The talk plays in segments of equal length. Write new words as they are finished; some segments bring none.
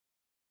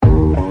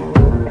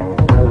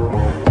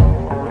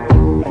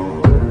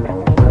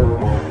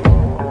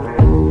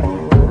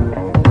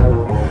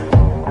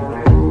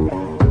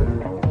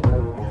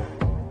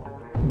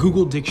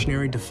Google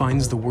Dictionary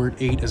defines the word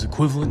 8 as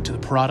equivalent to the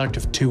product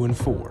of 2 and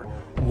 4,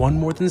 1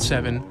 more than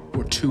 7,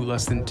 or 2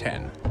 less than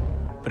 10.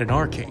 But in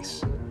our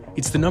case,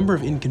 it's the number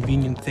of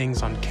inconvenient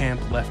things on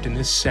camp left in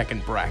this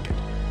second bracket.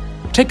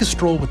 Take a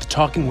stroll with the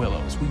Talking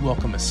Willow as we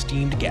welcome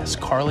esteemed guest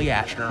Carly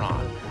Ashner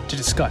on to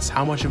discuss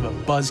how much of a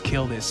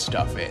buzzkill this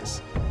stuff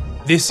is.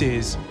 This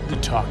is the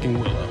Talking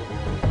Willow.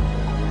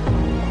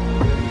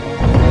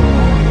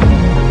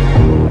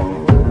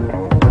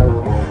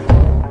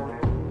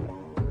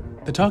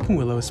 The Talking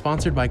Willow is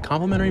sponsored by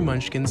complimentary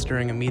munchkins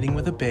during a meeting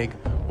with a big,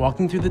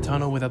 walking through the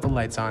tunnel without the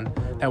lights on.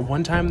 That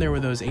one time there were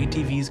those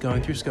ATVs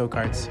going through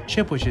Go-Karts,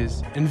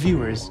 Chipwishes, and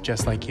viewers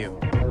just like you.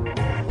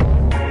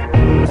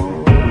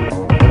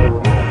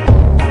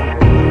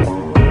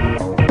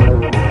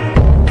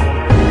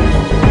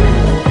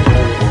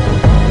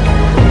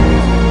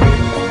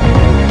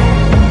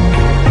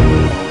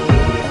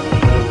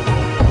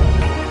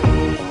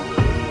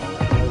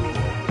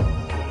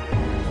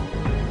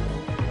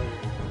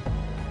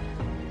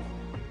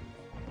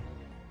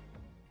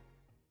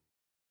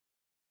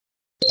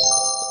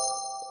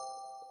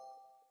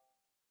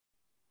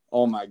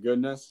 Oh my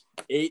goodness.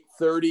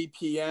 8:30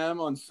 p.m.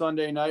 on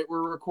Sunday night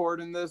we're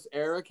recording this.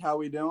 Eric, how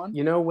we doing?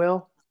 You know,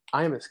 Will,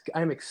 I'm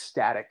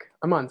ecstatic.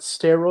 I'm on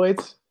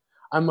steroids.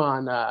 I'm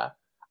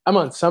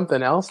on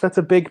something else. That's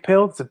a big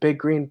pill. It's a big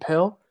green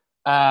pill.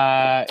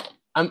 I'm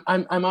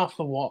off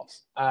the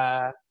walls.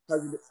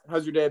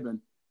 How's your day been?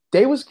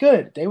 Day was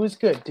good.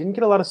 Didn't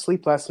get a lot of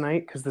sleep last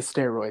night because the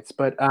steroids.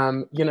 But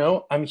I'm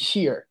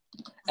here.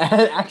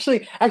 And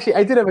actually, I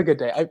did have a good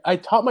day. I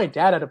taught my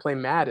dad how to play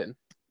Madden.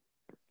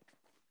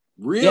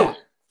 Really?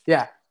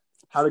 Yeah.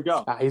 How'd it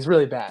go? He's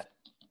really bad.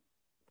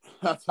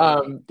 That's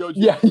go Jets,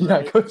 yeah,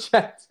 right? go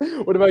Jets.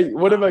 What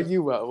about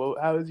you, Will? Well,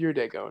 how is your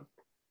day going?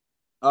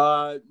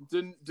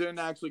 Didn't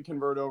actually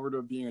convert over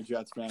to being a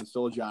Jets fan.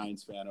 Still a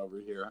Giants fan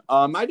over here.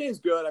 My day's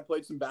good. I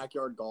played some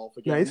backyard golf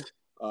again.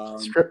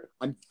 Nice.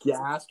 I'm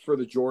gassed for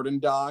the Jordan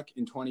doc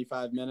in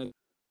 25 minutes.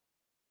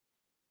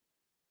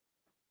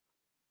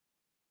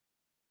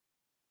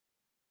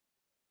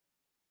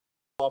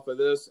 Off of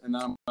this, and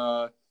I'm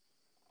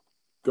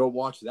go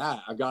watch that.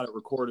 I've got it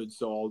recorded,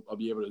 so I'll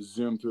be able to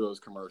zoom through those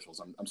commercials.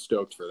 I'm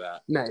stoked for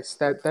that. Nice.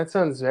 That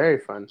sounds very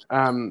fun.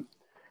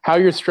 How are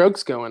your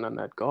strokes going on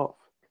that golf?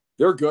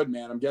 They're good,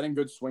 man. I'm getting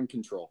good swing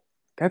control.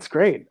 That's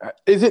great.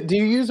 Do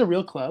you use a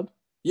real club?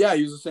 Yeah, I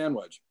use a sand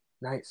wedge.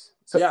 Nice.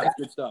 So, yeah, it's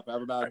good stuff. I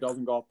have about a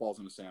dozen golf balls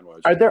in a sand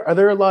wedge. Are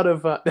there a lot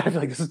of? I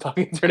feel like this is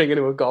turning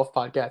into a golf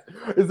podcast.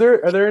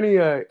 Are there any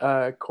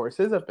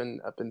courses up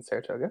in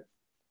Saratoga?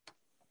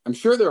 I'm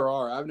sure there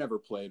are. I've never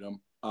played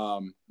them.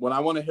 When I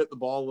want to hit the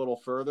ball a little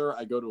further,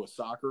 I go to a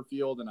soccer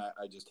field and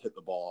I just hit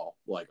the ball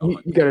like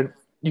you got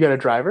a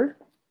driver?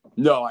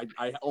 No,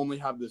 I only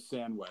have this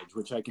sand wedge,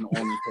 which I can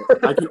only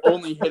hit. I can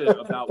only hit it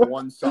about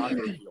one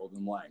soccer field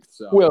in length.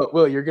 So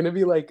Will, you're gonna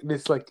be like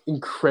this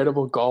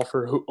incredible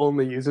golfer who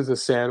only uses a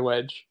sand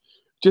wedge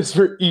just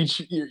for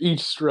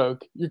each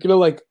stroke. You're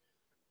gonna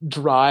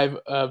drive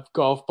a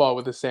golf ball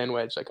with a sand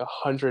wedge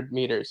 100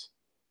 meters.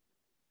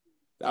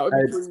 That would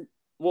be pretty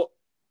well.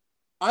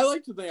 I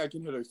like to think I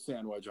can hit a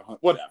sand wedge 100.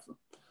 Whatever.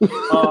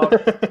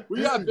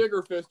 We got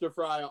bigger fish to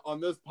fry on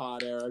this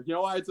pod, Eric. You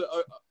know why it's a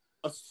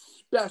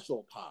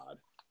special pod?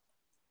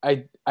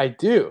 I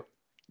do,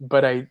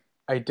 but I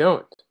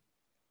don't.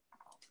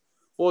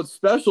 Well, it's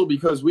special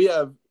because we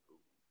have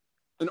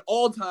an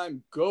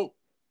all-time GOAT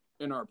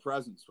in our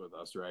presence with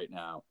us right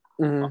now.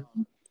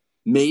 Mm-hmm.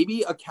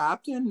 Maybe a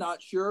captain,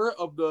 not sure,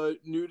 of the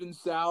Newton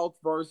South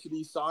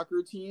varsity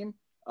soccer team.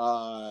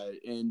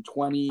 In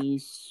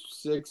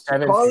 2016,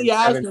 Carly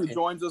Ashner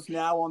joins us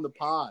now on the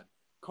pod.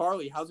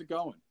 Carly, how's it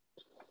going?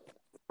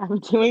 I'm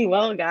doing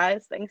well,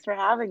 guys. Thanks for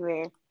having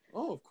me.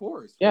 Oh, of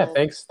course. Yeah,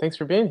 thanks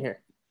for being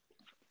here.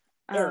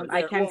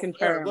 I can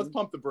confirm. Eric, let's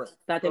pump the brakes.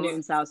 That the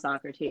Newton South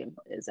soccer team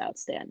is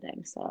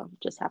outstanding. So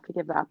just have to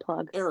give that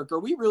plug. Eric, are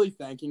we really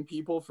thanking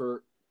people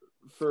for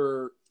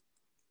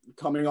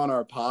coming on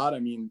our pod? I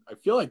mean, I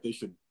feel like they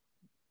should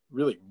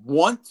really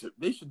want to.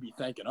 They should be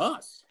thanking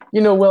us.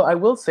 Will, I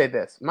will say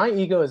this. My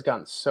ego has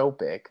gotten so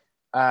big.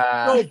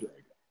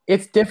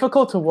 It's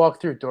difficult to walk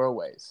through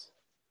doorways.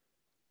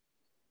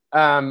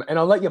 And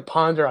I'll let you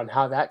ponder on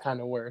how that kind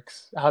of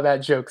works, how that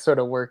joke sort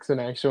of works in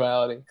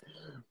actuality.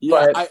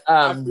 Yeah, but,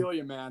 I feel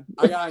you, man.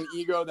 I got an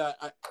ego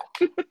that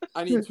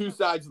I need two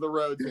sides of the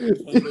road to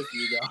maintain this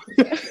ego.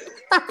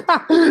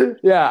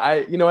 Yeah,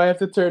 I have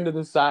to turn to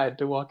the side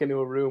to walk into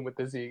a room with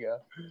this ego.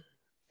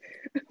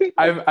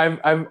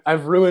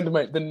 I've ruined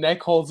the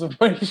neck holes of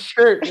my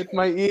shirt with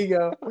my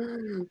ego.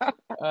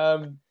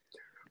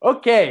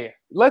 Okay,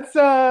 let's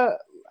Carly,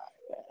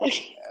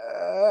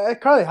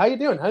 how you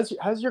doing?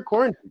 How's your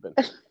quarantine been?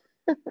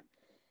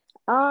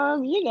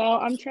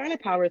 I'm trying to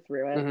power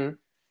through it. Mm-hmm.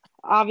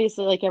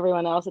 Obviously, like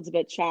everyone else, it's a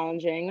bit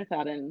challenging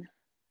without a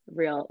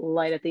real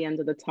light at the end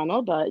of the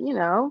tunnel, but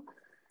You're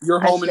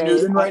home in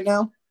Newton right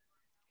now?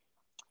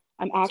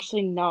 I'm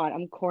actually not.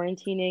 I'm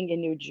quarantining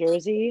in New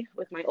Jersey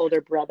with my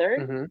older brother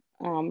mm-hmm.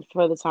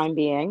 For the time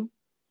being.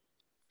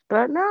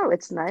 But no,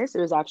 it's nice.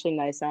 It was actually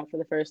nice out for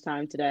the first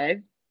time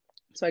today.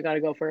 So I got to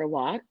go for a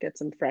walk, get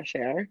some fresh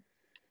air,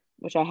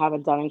 which I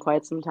haven't done in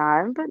quite some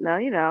time. But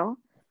no,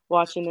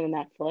 watching the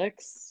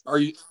Netflix, Are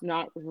you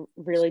not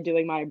really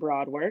doing my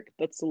abroad work,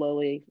 but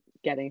slowly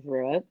getting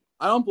through it.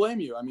 I don't blame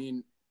you. I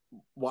mean,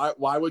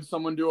 why would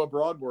someone do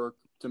abroad work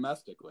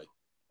domestically?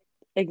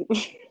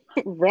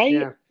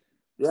 Right?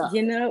 Yeah.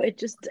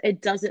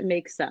 It doesn't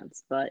make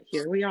sense, but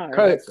here we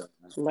are,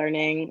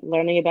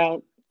 learning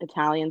about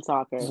Italian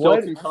soccer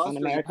on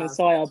American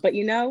soil. But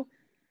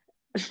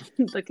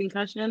the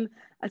concussion,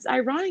 it's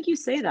ironic you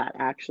say that,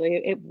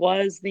 actually. It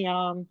was the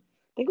I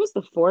think it was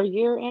the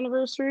 4-year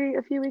anniversary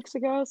a few weeks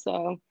ago,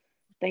 so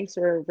thanks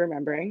for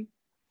remembering.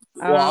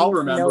 Well, I'll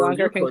remember. No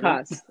longer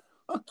concussed.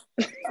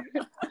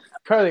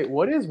 Carly,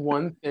 what is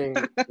one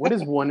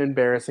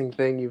embarrassing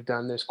thing you've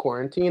done this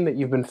quarantine that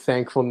you've been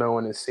thankful no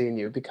one has seen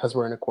you because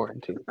we're in a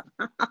quarantine?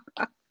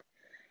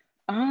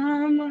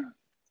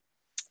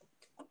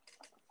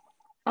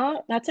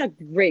 That's a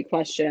great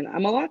question.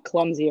 I'm a lot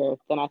clumsier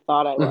than I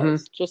thought I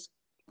was. Just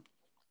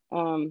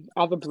I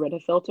have a Brita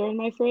filter in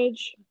my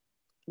fridge,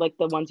 like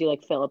the ones you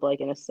like fill up like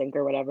in a sink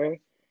or whatever,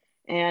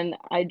 and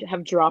I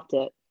have dropped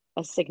it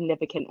a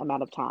significant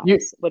amount of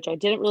times, which I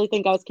didn't really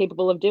think I was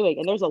capable of doing.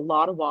 And there's a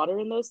lot of water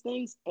in those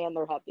things, and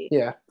they're heavy.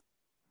 Yeah.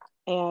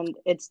 And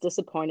it's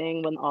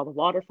disappointing when all the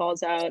water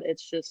falls out.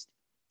 It's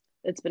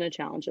been a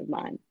challenge of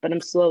mine, but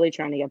I'm slowly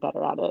trying to get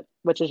better at it,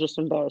 which is just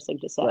embarrassing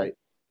to say. Right.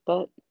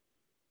 But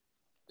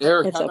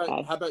Eric,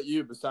 how about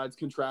you, besides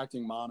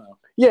contracting mono?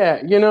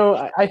 Yeah,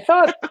 I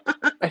thought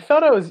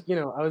I was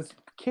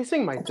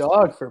kissing my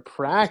dog for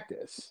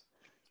practice.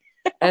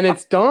 And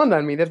it's dawned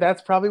on me that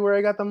that's probably where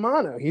I got the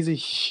mono. He's a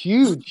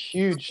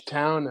huge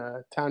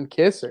town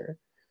kisser.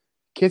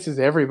 Kisses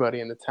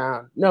everybody in the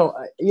town. No,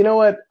 you know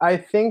what? I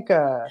think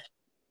I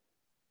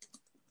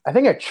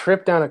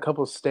tripped down a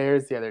couple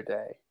stairs the other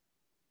day.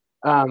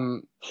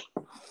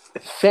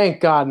 Thank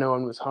God no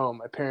one was home.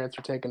 My parents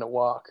were taking a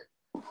walk.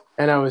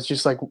 And I was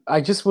just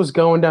was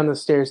going down the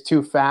stairs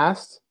too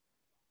fast.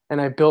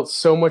 And I built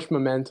so much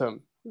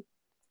momentum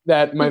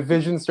that my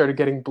vision started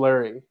getting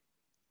blurry.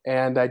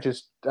 And I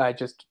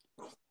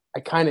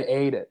kind of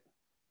ate it.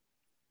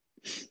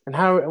 And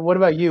what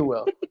about you,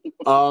 Will?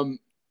 A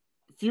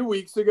few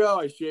weeks ago,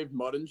 I shaved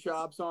mutton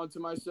chops onto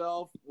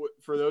myself.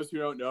 For those who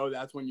don't know,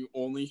 that's when you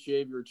only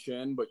shave your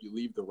chin, but you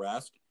leave the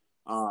rest.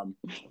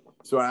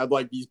 So I had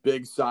like these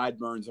big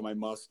sideburns on my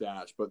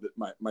mustache, but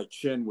my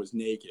chin was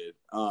naked.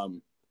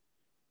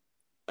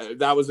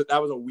 That was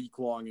a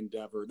week-long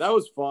endeavor. That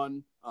was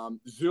fun.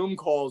 Zoom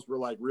calls were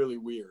like really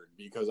weird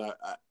because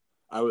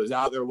I was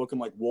out there looking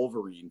like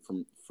Wolverine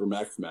from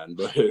X-Men,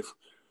 but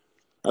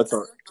that's all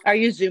right. Are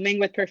you Zooming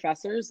with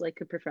professors? Like,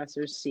 could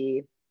professors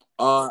see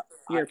your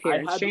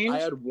appearance change? I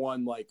had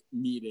one like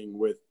meeting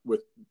with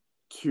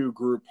 2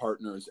 group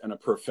partners and a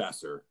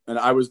professor, and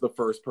I was the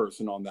first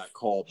person on that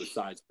call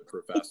besides the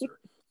professor.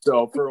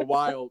 So for a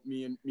while,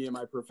 me and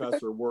my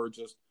professor were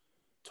just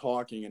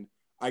talking, and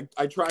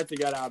I tried to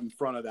get out in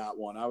front of that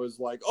one. I was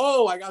like,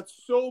 oh, I got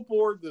so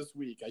bored this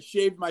week. I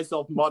shaved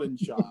myself mutton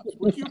chops.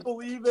 Would you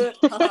believe it?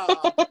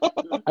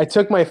 I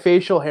took my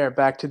facial hair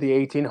back to the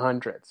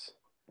 1800s.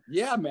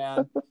 Yeah,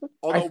 man.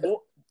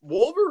 Although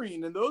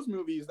Wolverine in those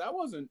movies, that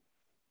wasn't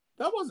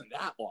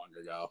that long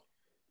ago.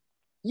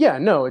 Yeah,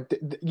 no,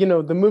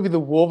 the movie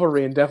The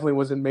Wolverine definitely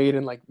wasn't made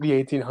in like the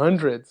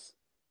 1800s.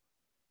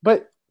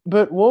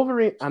 But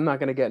Wolverine, I'm not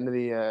gonna get into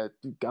the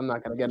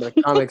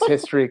comics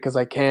history because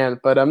I can,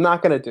 but I'm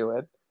not gonna do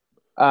it.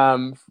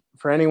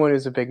 For anyone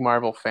who's a big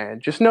Marvel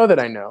fan, just know that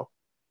I know.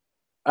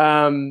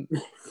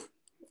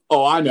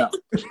 Oh, I know.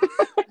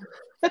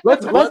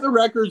 Let the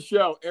record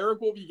show. Eric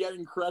will be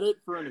getting credit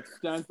for an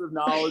extensive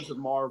knowledge of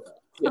Marvel.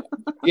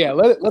 Yeah.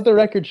 Let the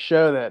record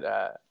show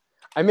that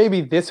I may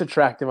be this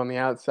attractive on the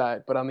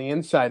outside, but on the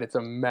inside, it's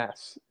a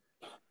mess.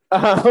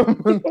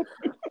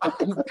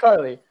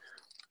 Carly,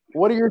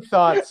 what are your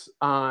thoughts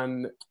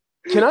on?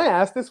 Can I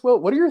ask this, Will?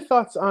 What are your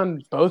thoughts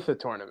on both the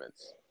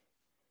tournaments?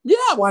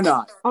 Yeah, why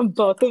not? On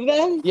both of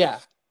them? Yeah.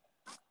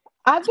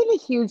 I've been a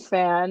huge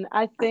fan.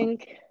 I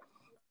think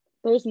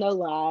there's no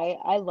lie.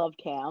 I love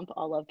camp.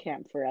 I'll love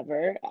camp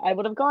forever. I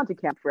would have gone to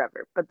camp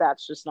forever, but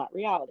that's just not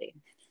reality.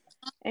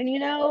 And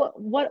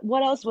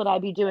what else would I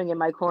be doing in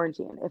my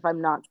quarantine if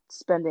I'm not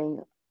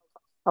spending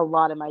a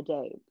lot of my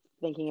day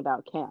thinking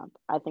about camp?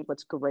 I think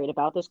what's great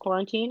about this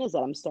quarantine is that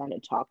I'm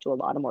starting to talk to a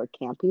lot of more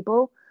camp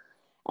people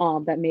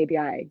that maybe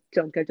I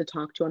don't get to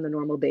talk to on the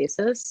normal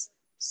basis.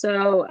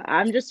 So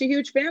I'm just a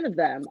huge fan of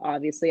them.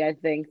 Obviously, I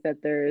think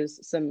that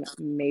there's some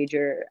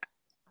major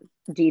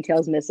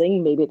details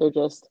missing. Maybe they're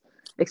just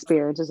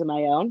experiences of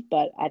my own,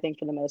 but I think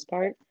for the most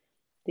part,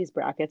 these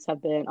brackets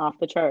have been off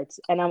the charts.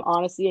 And I'm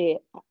honestly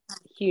a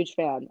huge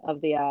fan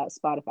of the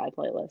Spotify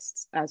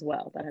playlists as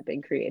well that have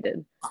been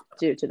created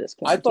due to this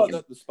quarantine. I thought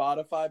that the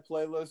Spotify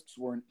playlists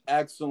were an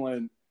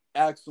excellent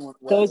way.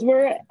 Those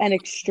were an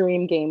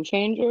extreme game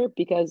changer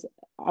because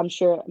I'm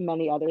sure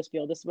many others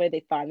feel this way.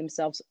 They find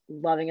themselves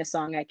loving a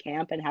song at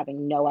camp and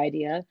having no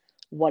idea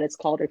what it's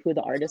called or who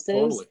the artist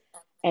is.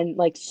 And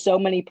like so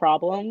many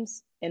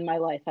problems in my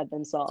life have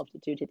been solved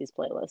due to these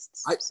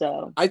playlists.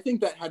 I think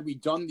that had we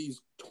done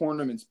these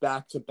tournaments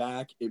back to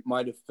back, it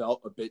might have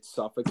felt a bit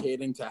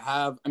suffocating to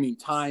have. I mean,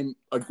 time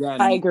again.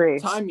 I agree.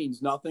 Time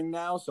means nothing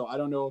now, so I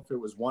don't know if it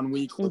was 1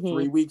 week or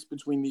 3 weeks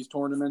between these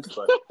tournaments,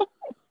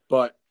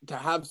 but to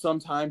have some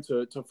time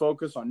to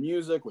focus on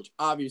music, which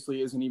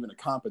obviously isn't even a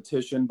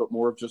competition, but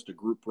more of just a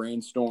group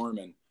brainstorm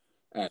and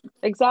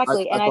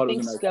exactly. I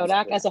think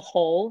Skodak as a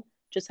whole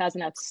just has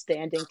an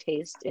outstanding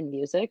taste in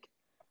music.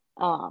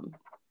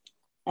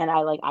 And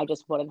I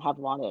just wouldn't have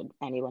wanted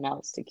anyone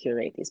else to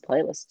curate these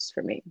playlists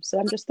for me. So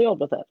I'm just thrilled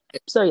with it.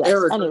 So yes,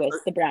 Eric, anyways,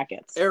 the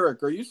brackets.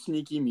 Eric, are you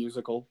sneaky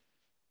musical?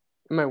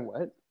 Am I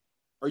what?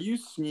 Are you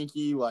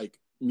sneaky, like,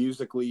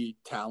 musically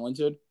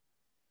talented?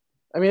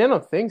 I mean, I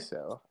don't think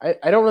so.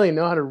 I don't really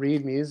know how to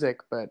read music,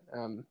 but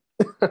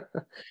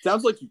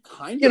sounds like you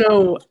kind of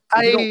know.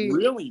 You don't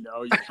really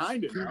know. You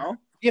kind of know.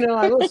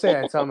 I will say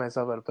I taught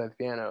myself how to play the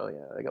piano,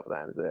 a couple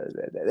times.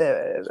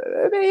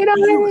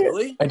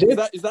 Really? I did.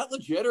 Is that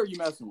legit, or are you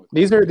messing with me?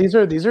 These are.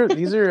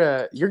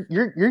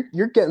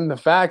 You're getting the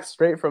facts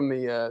straight from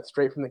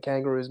the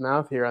kangaroo's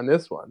mouth here on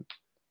this one.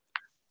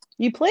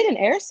 You played an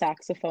air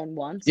saxophone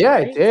once. Yeah,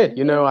 right? I did.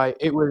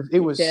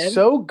 It was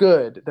so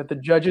good that the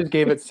judges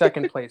gave it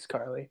second place,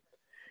 Carly.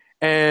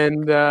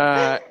 And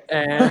and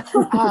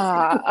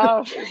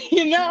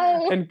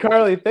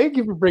Carly, thank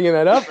you for bringing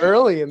that up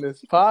early in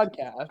this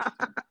podcast.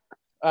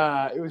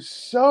 It was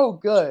so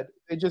good.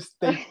 They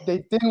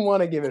didn't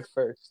want to give it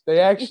first. They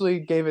actually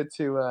gave it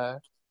to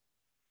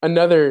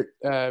another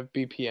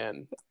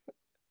BPN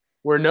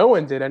where no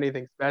one did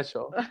anything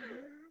special.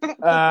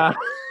 No,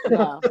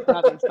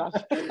 nothing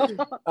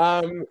special.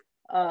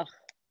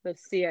 The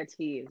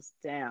CRTs,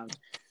 damn.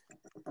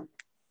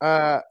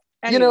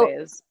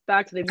 Anyways,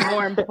 back to the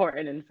more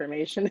important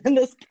information in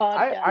this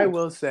podcast. I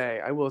will say,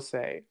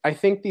 I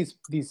think these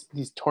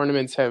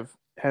tournaments have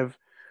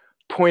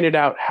pointed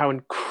out how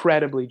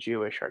incredibly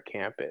Jewish our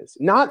camp is.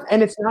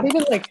 And it's not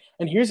even like.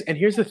 And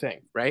here's the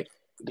thing, right?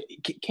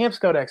 Camp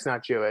Skodak's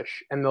not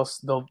Jewish, and they'll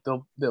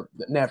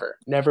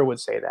never would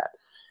say that.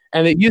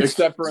 And that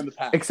except for in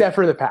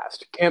the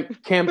past. Camp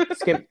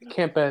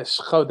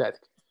Skodak.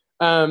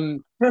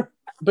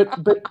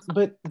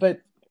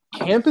 But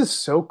camp is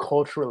so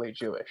culturally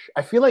Jewish.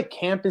 I feel like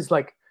camp is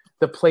like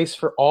the place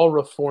for all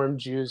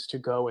Reformed Jews to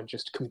go and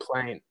just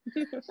complain.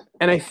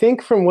 And I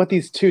think from what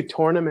these two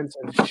tournaments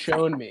have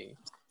shown me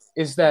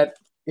is that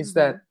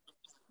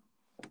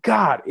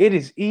God, it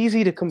is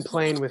easy to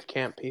complain with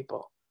camp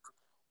people.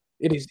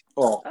 It is.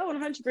 Oh,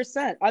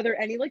 100%. Are there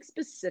any like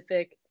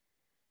specific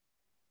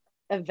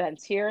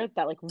events here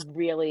that like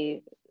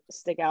really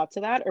stick out to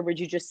that, or would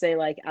you just say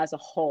like as a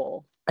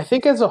whole? I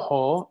think as a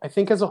whole,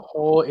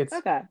 it's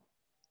okay.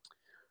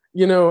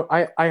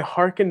 I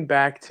hearken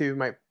back to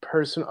my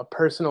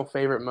personal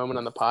favorite moment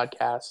on the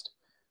podcast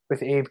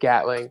with Abe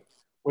Gatling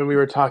when we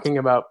were talking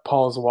about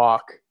Paul's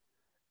Walk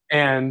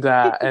and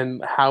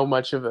how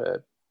much of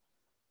a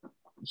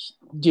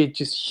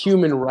just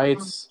human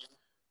rights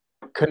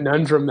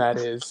conundrum that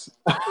is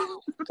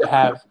to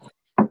have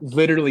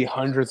literally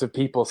hundreds of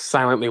people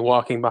silently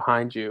walking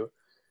behind you.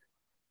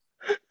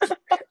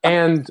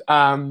 And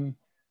I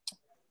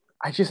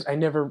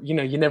never, you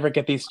never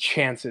get these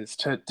chances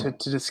to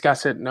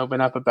discuss it and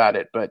open up about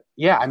it. But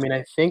yeah, I mean,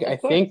 I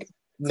think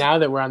now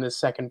that we're on this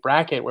second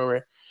bracket where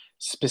we're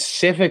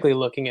specifically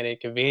looking at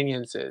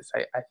inconveniences,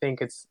 I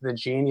think it's the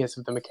genius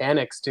of the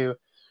mechanics to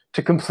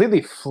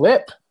completely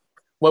flip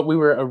what we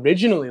were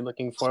originally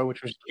looking for,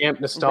 which was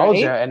camp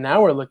nostalgia, right? And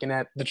now we're looking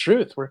at the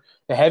truth. We're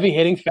the heavy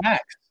hitting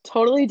facts.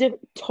 Totally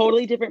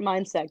different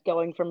mindset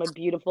going from a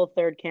beautiful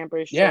third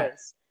camper's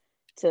choice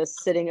to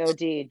sitting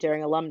OD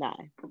during alumni.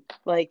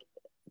 Like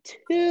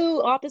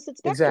two opposite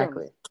spectrums.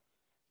 Exactly.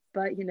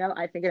 But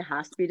I think it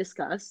has to be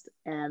discussed,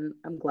 and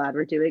I'm glad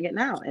we're doing it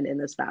now and in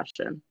this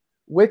fashion.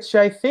 Which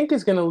I think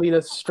is going to lead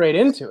us straight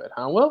into it,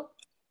 huh, Will?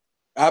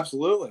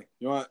 Absolutely.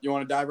 You want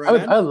to dive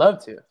right in? I'd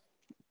love to.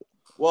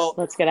 Well,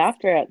 let's get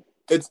after it.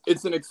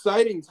 It's an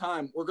exciting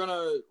time. We're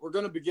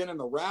gonna begin in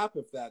the rap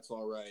if that's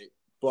all right.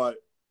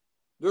 But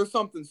there's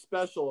something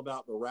special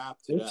about the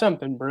rap today. There's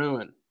something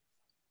brewing.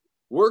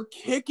 We're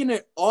kicking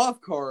it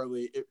off,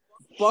 Carly.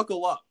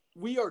 Buckle up.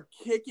 We are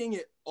kicking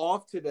it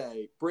off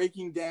today,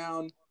 breaking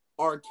down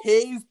our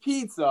K's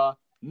Pizza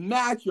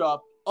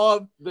matchup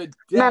of the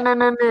day. No.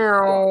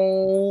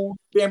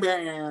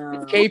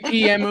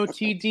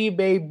 KPMOTD,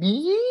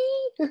 baby.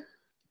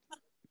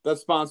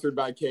 That's sponsored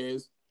by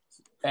K's.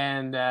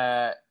 And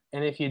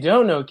if you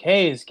don't know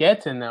K's,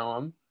 get to know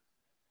them.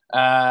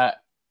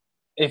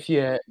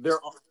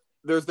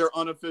 There's their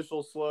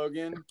unofficial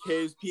slogan,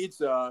 K's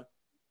Pizza.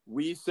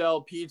 We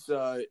sell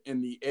pizza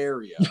in the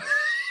area.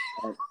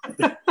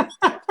 They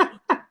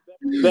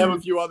have a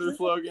few other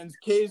slogans.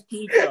 K's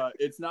Pizza.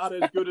 It's not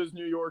as good as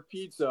New York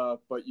pizza,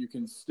 but you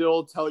can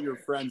still tell your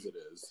friends it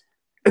is.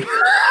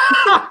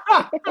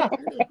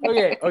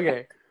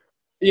 Okay.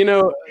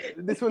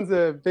 This one's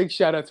a big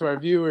shout out to our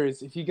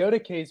viewers. If you go to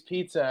K's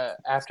Pizza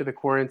after the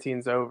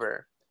quarantine's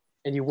over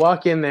and you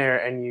walk in there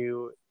and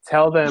you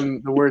tell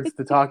them the words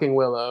 "The Talking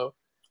Willow."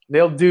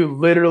 They'll do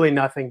literally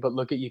nothing but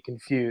look at you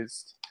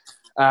confused.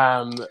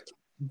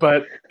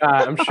 But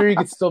I'm sure you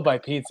could still buy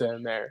pizza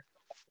in there.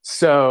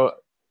 So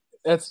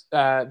that's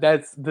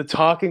The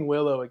Talking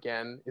Willow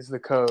again is the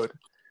code.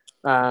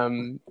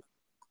 Nothing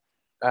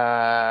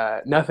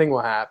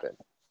will happen.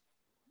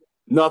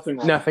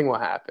 Nothing will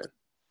happen.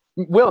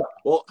 Well,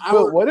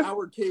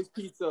 our Case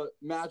Pizza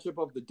matchup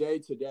of the day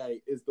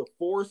today is the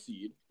 4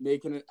 seed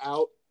making it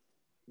out,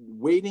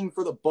 waiting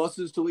for the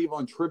buses to leave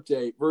on trip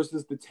day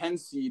versus the 10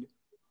 seed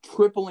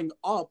tripling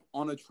up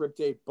on a trip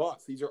day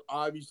bus. These are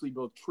obviously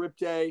both trip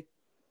day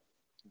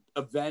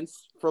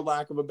events, for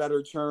lack of a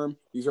better term.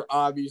 These are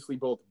obviously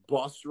both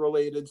bus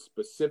related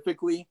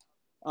specifically.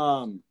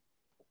 To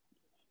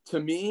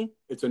me,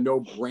 it's a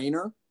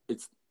no-brainer.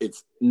 It's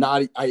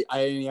not. I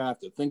didn't even have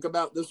to think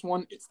about this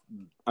one.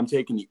 I'm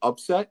taking the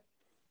upset.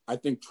 I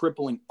think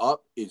tripling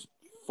up is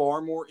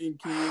far more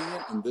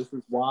inconvenient, and this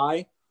is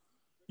why.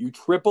 You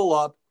triple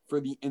up for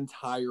the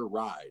entire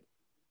ride.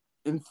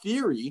 In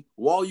theory,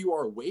 while you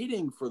are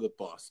waiting for the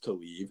bus to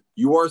leave,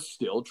 you are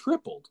still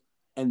tripled.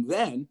 And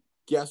then,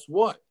 guess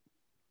what?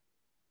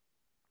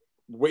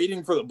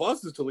 Waiting for the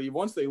buses to leave.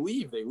 Once they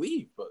leave, they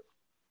leave. But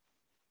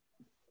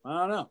I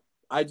don't know.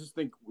 I just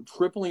think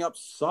tripling up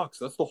sucks.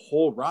 That's the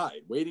whole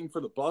ride. Waiting for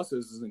the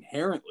buses is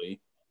inherently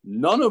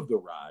none of the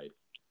ride.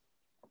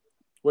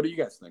 What do you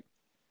guys think?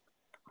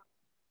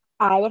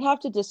 I would have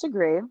to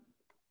disagree.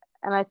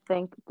 And I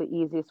think the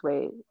easiest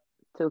way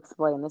to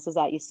explain this is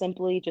that you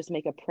simply just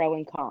make a pro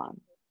and con.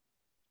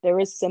 There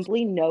is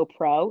simply no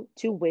pro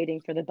to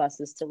waiting for the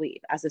buses to leave.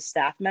 As a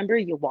staff member,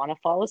 you want to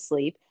fall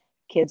asleep.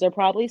 Kids are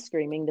probably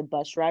screaming. The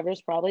bus driver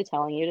is probably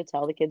telling you to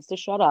tell the kids to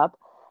shut up.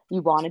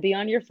 You want to be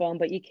on your phone,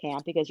 but you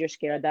can't because you're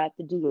scared that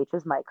the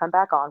DHs might come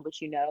back on,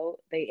 which you know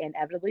they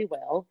inevitably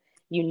will.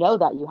 You know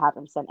that you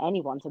haven't sent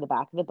anyone to the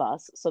back of the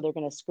bus, so they're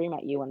going to scream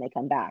at you when they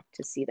come back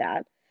to see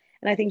that.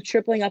 And I think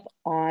tripling up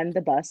on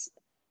the bus,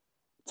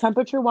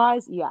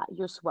 temperature-wise, yeah,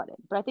 you're sweating.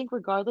 But I think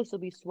regardless,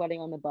 you'll be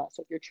sweating on the bus.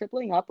 So if you're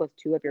tripling up with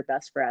 2 of your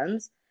best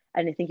friends,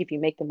 and I think if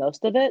you make the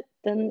most of it,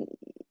 then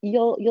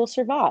you'll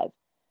survive.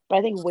 But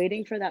I think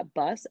waiting for that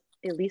bus,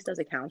 at least as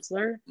a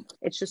counselor,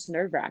 it's just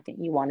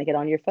nerve-wracking. You want to get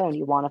on your phone.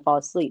 You want to fall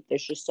asleep.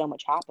 There's just so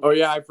much happening. Oh,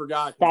 yeah, I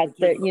forgot. That's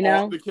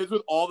the kids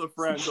with all the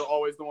friends are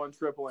always the ones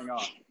tripling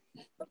up.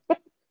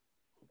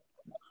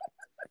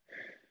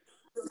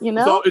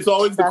 So it's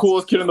always the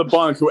coolest kid in the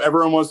bunch who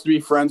everyone wants to be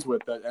friends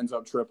with that ends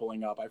up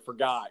tripling up. I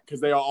forgot because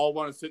they all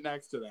want to sit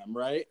next to them,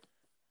 right?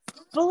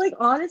 But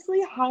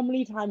honestly, how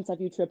many times have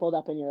you tripled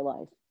up in your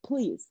life?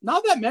 Please.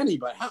 Not that many,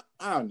 but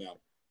I don't know.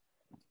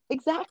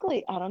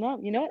 Exactly. I don't know.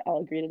 You know what? I'll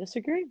agree to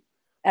disagree.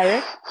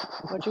 Eric,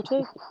 what's your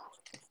take?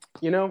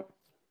 You know.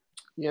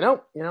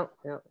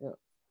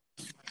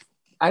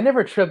 I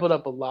never tripled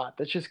up a lot.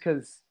 That's just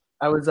because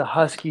I was a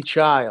husky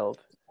child.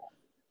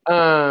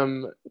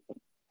 Will's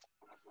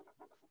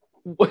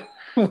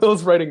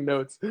writing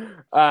notes. He's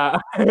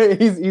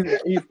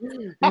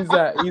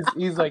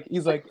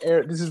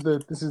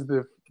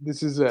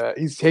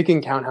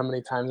taking count how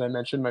many times I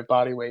mentioned my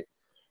body weight.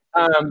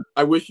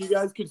 I wish you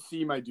guys could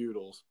see my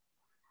doodles.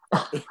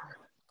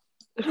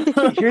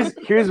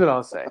 Here's what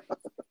I'll say.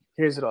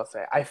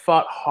 I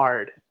fought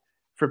hard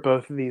for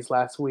both of these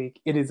last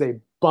week. It is a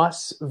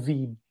bus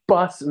v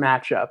bus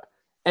matchup.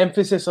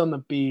 Emphasis on the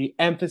B,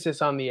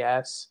 emphasis on the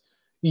S.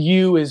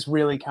 U is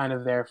really kind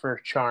of there for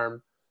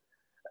charm.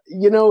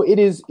 It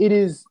is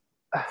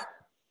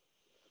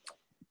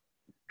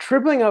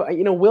tripling up.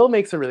 Will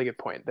makes a really good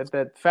point that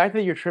the fact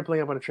that you're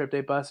tripling up on a trip day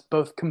bus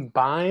both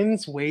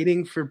combines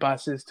waiting for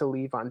buses to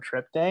leave on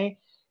trip day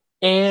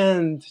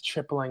and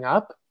tripling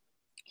up.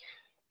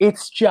 It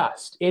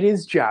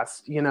is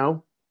just,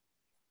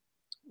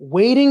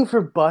 waiting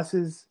for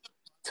buses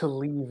to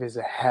leave is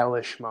a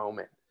hellish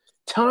moment.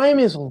 Time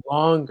is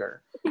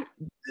longer.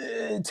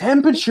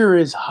 Temperature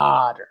is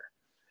hotter.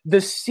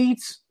 The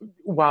seats,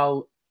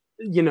 while,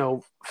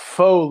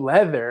 faux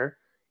leather,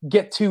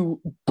 get to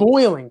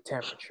boiling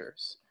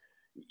temperatures.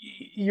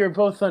 You're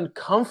both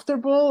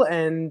uncomfortable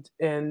and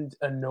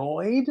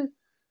annoyed.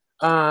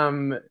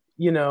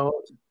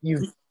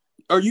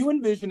 Are you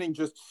envisioning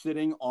just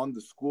sitting on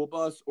the school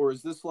bus, or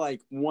is this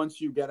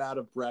once you get out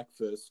of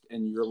breakfast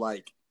and you're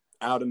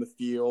out in the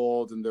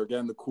field and they're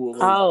getting the cooler?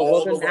 Oh,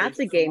 well, then that's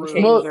a game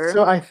changer. Well,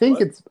 so I think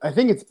it's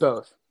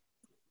both,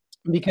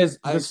 because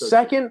the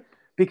second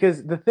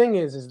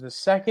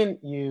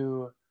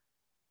you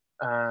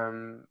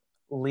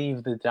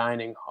leave the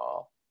dining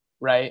hall,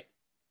 right?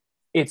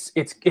 It's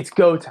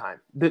go time.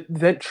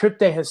 That trip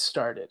day has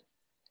started,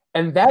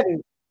 and that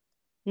is.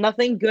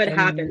 Nothing good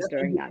happens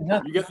during that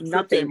time. You get the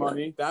trip day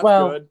money. That's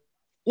good.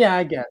 Yeah,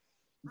 I guess.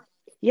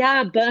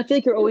 Yeah, but I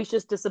think you're always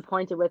just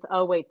disappointed with,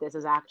 oh, wait, this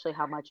is actually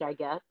how much I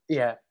get.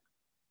 Yeah.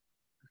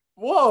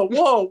 Whoa.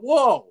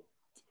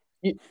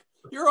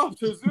 You're off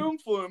to Zoom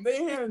Flume.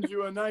 They hand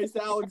you a nice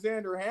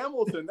Alexander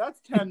Hamilton. That's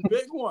 10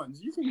 big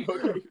ones. You can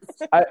go get you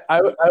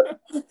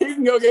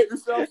can go get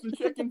yourself some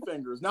chicken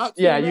fingers. Not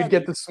too many. You'd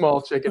get the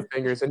small chicken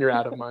fingers and you're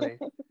out of money.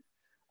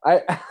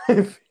 I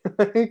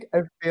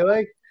feel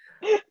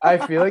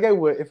like I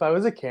would if I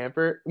was a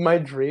camper. My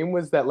dream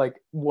was that like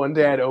one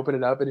day I'd open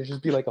it up and it'd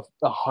just be like a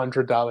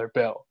 $100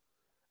 bill,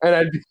 and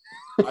I'd be.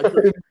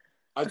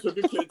 I took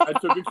a kid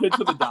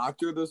to the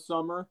doctor this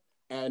summer,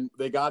 and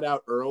they got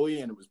out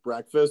early, and it was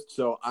breakfast,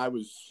 so I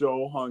was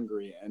so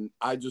hungry, and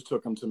I just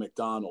took him to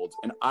McDonald's,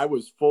 and I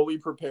was fully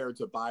prepared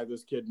to buy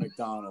this kid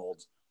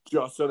McDonald's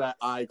just so that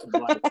I could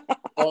like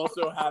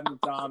also have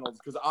McDonald's,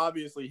 because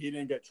obviously he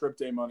didn't get trip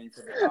day money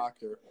from the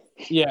doctor.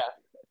 Yeah.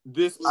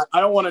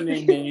 I don't want to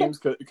name names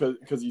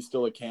because he's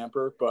still a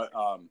camper, but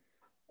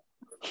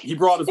he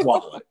brought his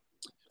wallet.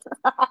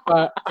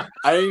 I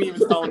didn't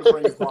even tell him to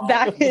bring his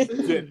wallet.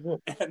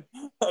 And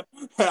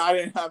I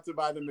didn't have to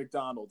buy the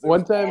McDonald's.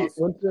 One time,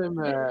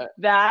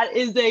 that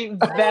is a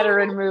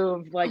veteran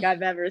move like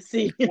I've ever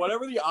seen.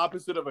 Whatever the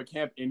opposite of a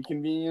camp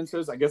inconvenience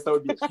is, I guess that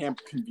would be a camp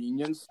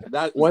convenience.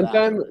 One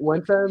time.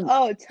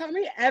 Oh, tell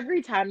me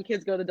every time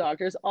kids go to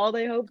doctors, all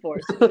they hope for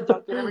is to get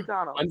at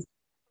McDonald's.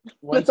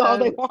 That's all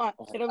they want.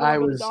 They don't want to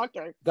go to the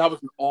doctor. That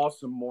was an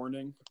awesome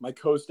morning. My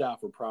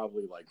co-staff were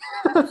probably like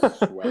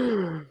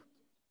sweating.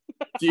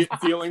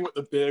 Dealing with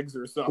the bigs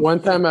or something. One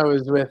time I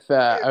was with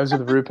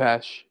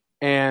Rupesh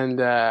and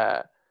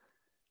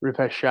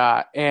Rupesh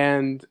Shah,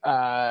 and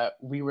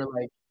we were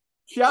like,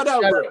 shout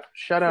out Ru.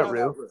 Shout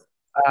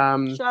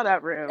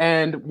out Ru.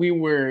 And we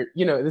were,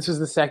 this was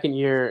the second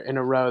year in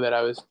a row that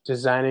I was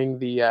designing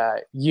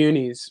the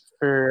unis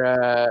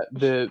for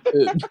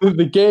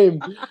the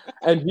game,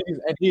 and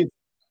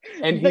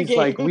he's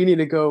like, we need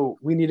to go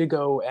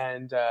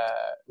and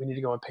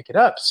pick it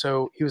up.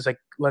 So he was like,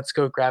 let's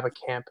go grab a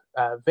camp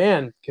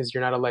van because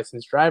you're not a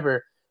licensed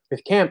driver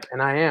with camp,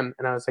 and I am.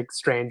 And I was like,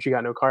 strange, you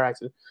got no car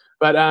accident.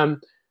 But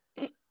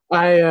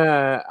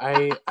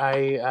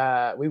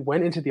we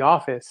went into the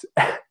office,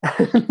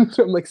 and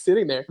I'm like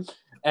sitting there,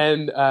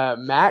 and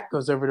Matt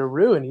goes over to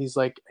Ru, and he's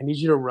like, I need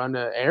you to run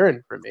an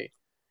errand for me.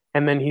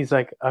 And then he's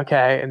like,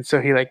 okay. And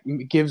so he like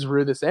gives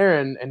Ru this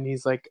errand, and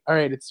he's like, all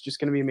right, it's just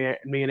going to be me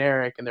and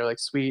Eric. And they're like,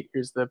 sweet,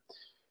 here's the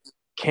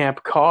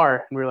camp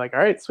car. And we're like,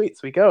 all right, sweet.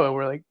 So we go,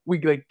 and we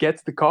get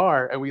to the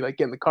car, and we like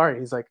get in the car, and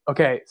he's like,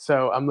 okay,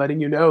 so I'm letting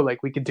you know,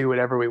 like, we can do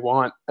whatever we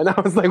want. And I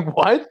was like,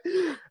 what?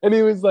 And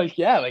he was like,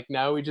 yeah, like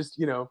now we just,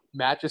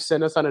 Matt just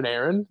sent us on an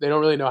errand. They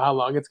don't really know how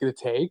long it's going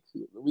to take.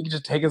 We can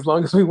just take as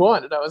long as we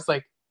want. And I was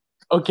like,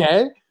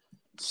 okay.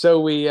 So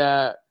we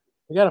got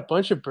a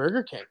bunch of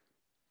Burger King.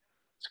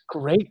 It's a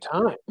great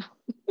time.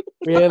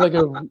 We had like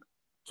a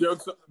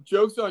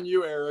jokes on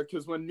you, Eric,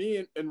 because when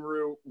me and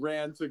Ru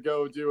ran to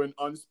go do an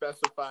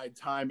unspecified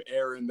time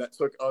errand that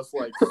took us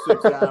like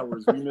 6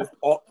 hours,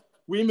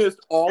 we missed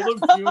all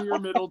of Junior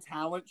Middle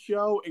Talent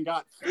Show and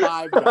got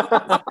 5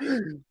 guys.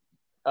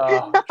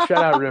 Shout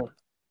out Ru.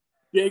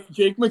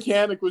 Jake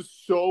Mechanic was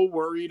so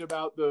worried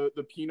about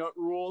the peanut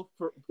rule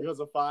because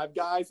of 5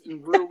 guys,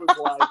 and Ru was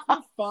like,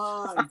 "You're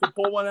fine." To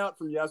pull one out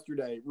from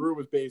yesterday, Ru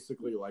was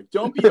basically like,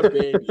 "Don't be a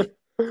baby."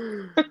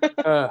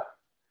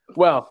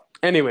 Well,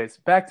 anyways,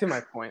 back to my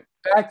point.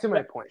 I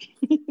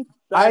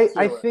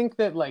think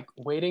that like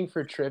waiting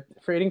for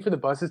the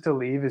buses to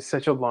leave is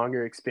such a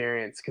longer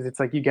experience, because it's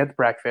like you get the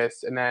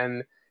breakfast, and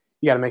then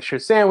you got to make sure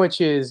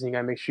sandwiches, and you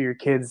got to make sure your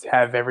kids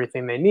have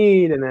everything they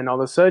need. And then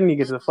all of a sudden you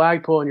get to the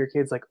flagpole, and your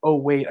kid's like, oh,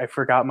 wait, I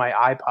forgot my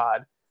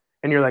iPod.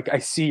 And you're like, I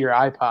see your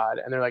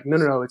iPod. And they're like,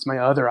 no, it's my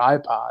other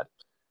iPod.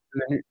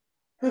 And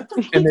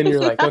then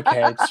you're like,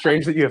 okay, it's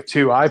strange that you have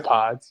 2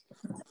 iPods.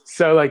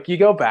 So like you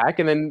go back,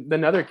 and then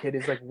another kid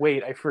is like,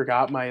 wait, I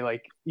forgot my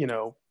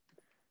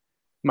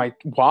my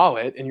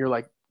wallet. And you're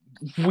like,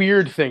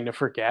 weird thing to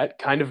forget,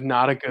 kind of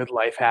not a good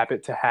life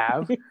habit to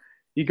have.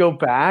 You go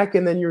back,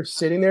 and then you're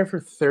sitting there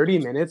for 30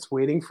 minutes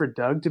waiting for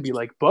Doug to be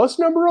like, bus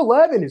number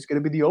 11 is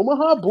going to be the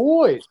Omaha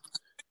boys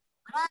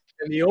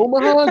and the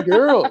Omaha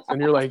girls. And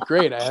you're like,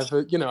 great, I have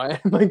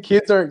my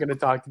kids aren't going to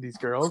talk to these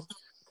girls.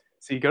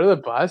 So you go to the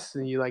bus,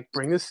 and you like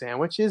bring the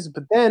sandwiches,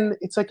 but then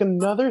it's like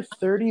another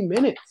 30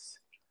 minutes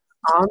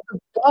on the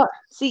bus.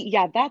 See,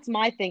 yeah, that's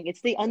my thing.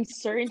 It's the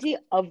uncertainty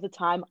of the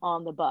time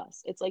on the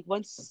bus. It's like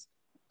once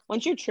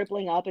you're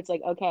tripling up, it's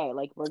like, okay,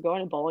 like we're going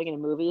to bowling in a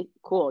movie.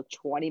 Cool.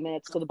 20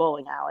 minutes to the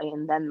bowling alley,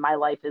 and then my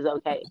life is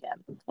okay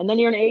again. And then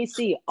you're in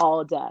AC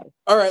all day.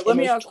 All right, let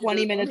me ask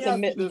 20 minutes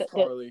of this,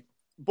 Carly.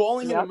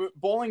 Bowling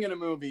in a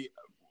movie.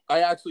 I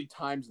actually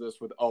timed this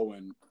with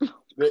Owen.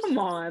 Come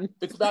on.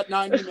 It's about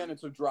 90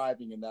 minutes of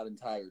driving in that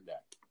entire day.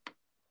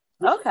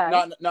 Okay.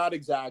 Not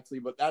exactly,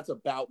 but that's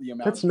about the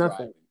amount of nothing.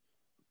 driving.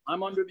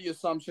 I'm under the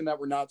assumption that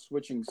we're not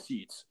switching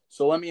seats.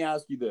 So let me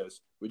ask you this.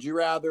 Would you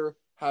rather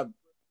have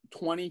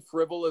 20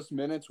 frivolous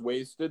minutes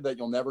wasted that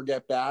you'll never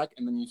get back,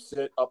 and then you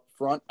sit up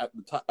front at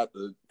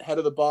the head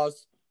of the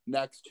bus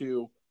next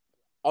to,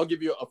 I'll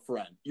give you a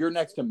friend, you're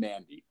next to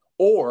Mandy,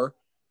 or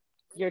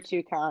you're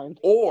too kind,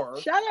 or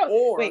shout out,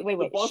 or wait,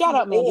 shout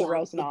out Mandy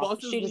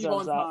Rosenoff. She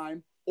deserves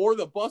that. Or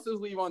the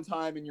buses leave on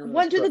time, and you're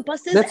when do the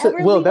buses that's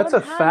ever leave that's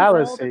on a time,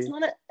 fallacy.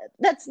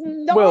 That's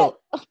not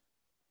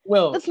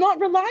Will, that's not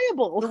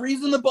reliable. The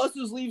reason the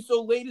buses leave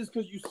so late is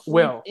because you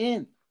sleep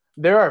in.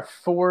 There are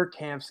 4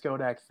 Camp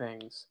Skodak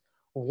things.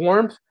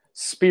 warmth,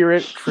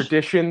 spirit,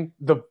 tradition.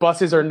 The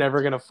buses are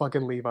never gonna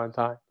fucking leave on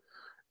time.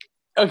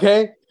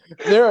 Okay,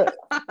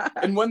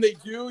 and when they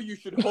do, you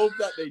should hope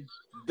that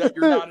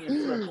you're not in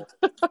a triple.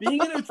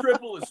 Being in a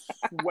triple is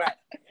sweat.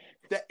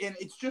 And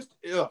it's just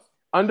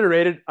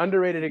underrated.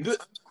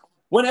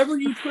 Whenever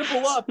you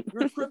triple up,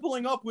 you're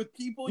tripling up with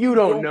people you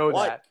don't know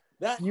like.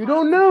 That you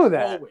don't know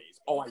that.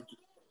 Always. Oh,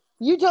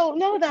 you don't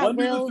know that.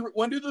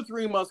 When do the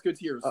Three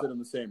Musketeers sit in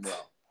the same row?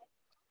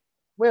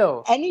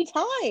 Will.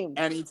 Anytime.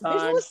 There's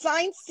no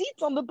assigned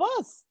seats on the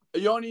bus.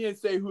 You don't need to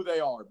say who they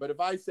are, but if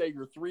I say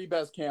your three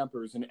best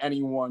campers in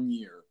any 1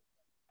 year,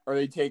 are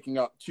they taking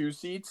up 2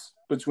 seats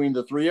between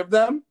the three of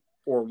them,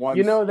 or one?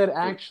 You know that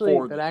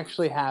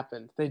actually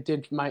happened. They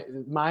did.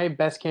 My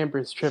best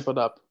campers tripled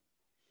up.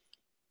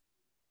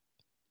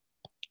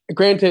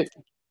 Granted.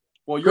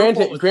 Well,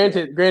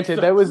 granted.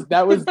 That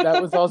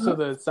was also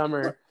the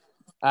summer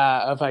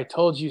of I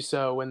Told You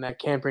So when that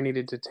camper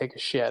needed to take a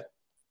shit.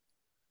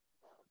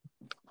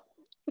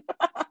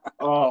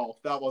 Oh,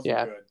 that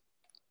wasn't good.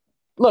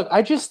 Look,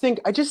 I just think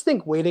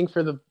waiting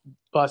for the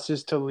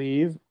buses to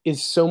leave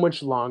is so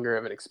much longer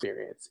of an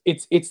experience.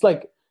 It's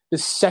like the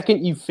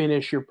second you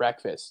finish your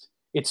breakfast,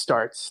 it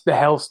starts. The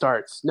hell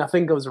starts.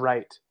 Nothing goes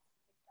right.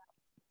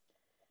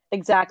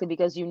 Exactly,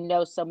 because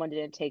someone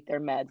didn't take their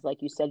meds.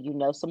 Like you said,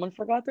 someone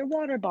forgot their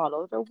water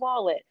bottle, their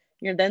wallet.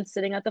 You're then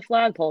sitting at the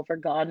flagpole for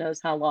God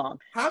knows how long.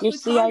 Your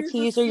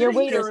CITs or your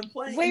waiters.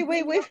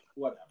 Wait.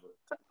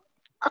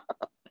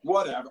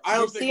 Whatever.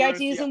 Your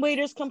CITs and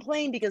waiters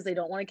complain because they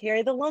don't want to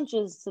carry the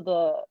lunches to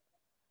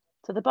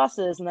the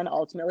buses, and then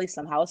ultimately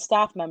somehow a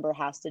staff member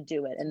has to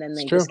do it, and then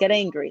they just get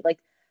angry. Like,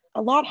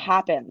 a lot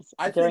happens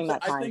during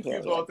that time period. I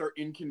think you both are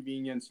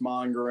inconvenience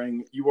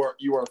mongering. You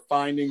are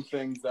finding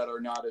things that are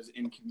not as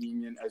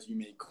inconvenient as you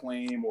may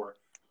claim, or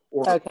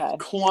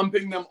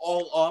clumping them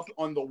all up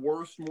on the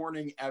worst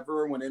morning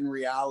ever, when in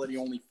reality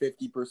only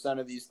 50%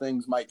 of these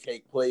things might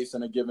take place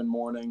in a given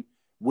morning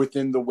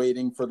within the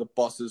waiting for the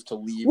buses to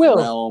leave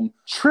realm.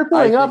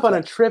 Tripling up on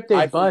a trip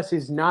day bus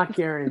is not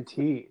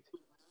guaranteed.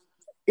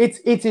 It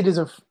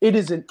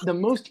is the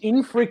most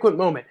infrequent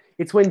moment.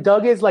 It's when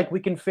Doug is like, we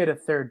can fit a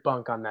third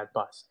bunk on that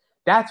bus.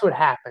 That's what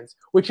happens,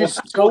 which is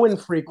so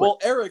infrequent. Well,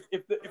 Eric,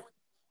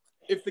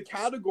 if the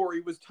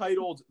category was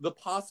titled "The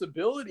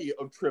Possibility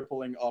of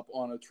Tripling Up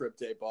on a Trip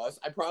Day Bus,"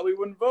 I probably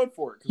wouldn't vote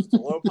for it because it's a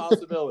low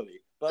possibility.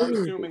 But I'm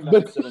assuming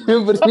that's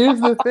but here's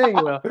the thing,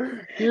 Will.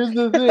 Here's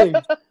the thing.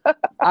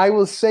 I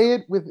will say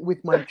it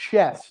with my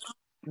chest.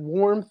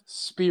 Warmth,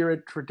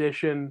 spirit,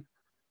 tradition.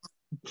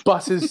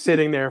 Buses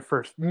sitting there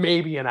for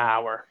maybe an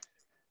hour.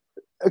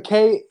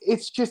 Okay,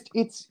 it's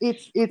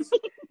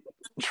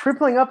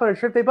tripling up on a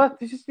trip day bus.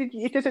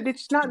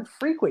 It's not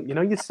frequent.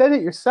 You said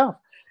it yourself.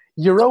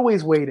 You're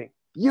always waiting.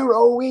 You're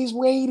always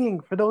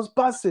waiting for those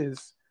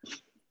buses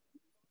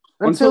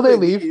until they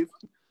leave.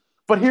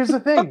 But here's the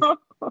thing: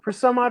 for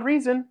some odd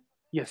reason,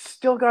 you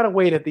still gotta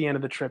wait at the end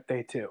of the trip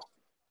day too.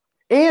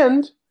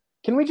 And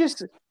can we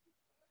just?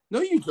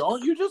 No, you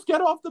don't. You just get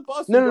off the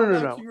bus.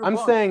 No. I'm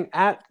saying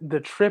at the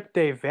trip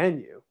day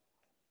venue.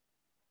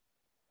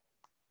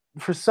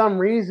 For some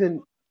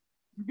reason,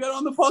 you get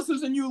on the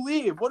buses and you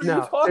leave. What are you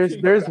talking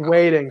about? There's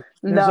waiting.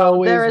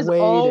 There is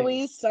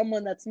always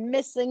someone that's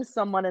missing,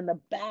 someone in the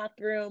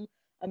bathroom,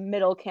 a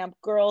middle camp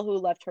girl who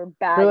left her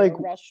bag in a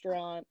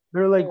restaurant.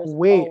 They're like,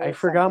 wait, I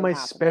forgot my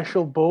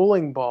special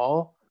bowling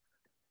ball.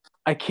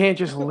 I can't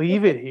just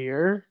leave it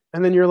here.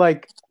 And then you're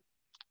like,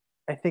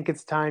 I think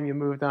it's time you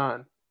moved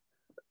on.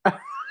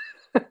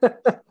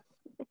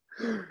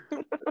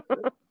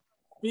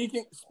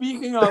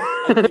 Speaking of,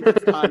 I think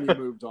it's time you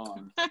moved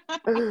on.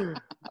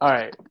 All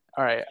right.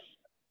 I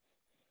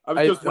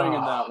was just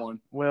winging that one.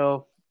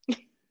 Well,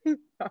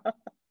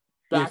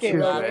 back to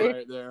back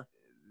right there.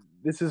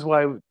 This is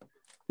why.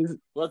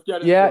 Let's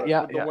get into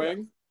it. The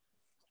wing.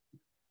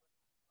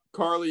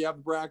 Carly, you have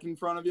the bracket in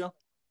front of you?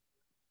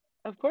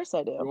 Of course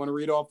I do. You want to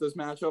read off this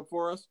matchup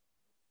for us?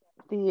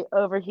 The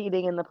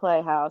overheating in the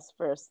Playhouse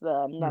versus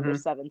the number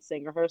 7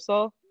 sing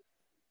rehearsal.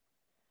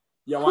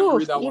 Yeah, why don't you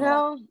read that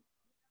one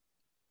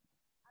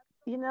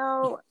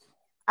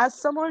as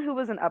someone who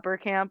was an upper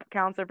camp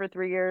counselor for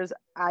 3 years,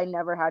 I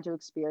never had to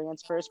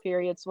experience first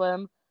period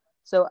swim.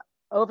 So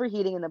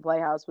overheating in the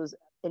Playhouse was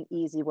an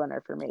easy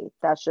winner for me.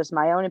 That's just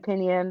my own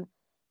opinion.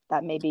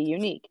 That may be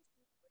unique.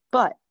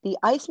 But the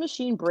ice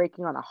machine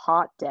breaking on a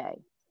hot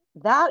day,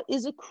 that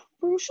is a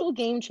crucial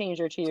game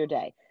changer to your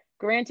day.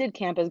 Granted,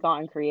 camp has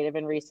gotten creative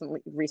in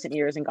recent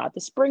years and got the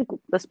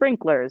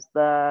sprinklers,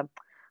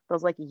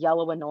 those like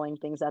yellow annoying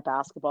things at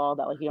basketball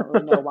that like you don't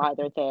really know why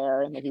they're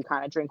there, and like you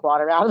kind of drink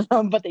water out of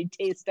them, but they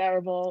taste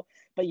terrible,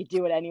 but you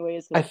do it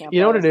anyways because camp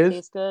water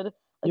tastes good. Like,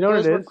 you know what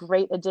it is? Those were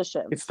great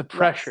additions. It's the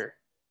pressure.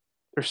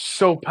 Yes. They're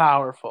so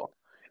powerful.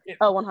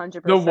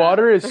 100%. The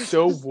water is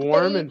so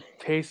warm and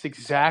tastes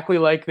exactly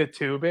like the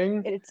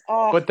tubing. It's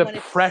off, but the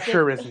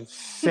pressure is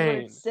insane.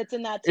 When it sits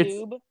in that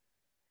tube.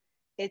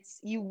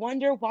 You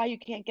wonder why you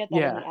can't get that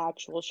in the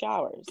actual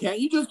showers. Can't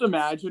you just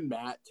imagine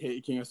Matt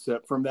taking a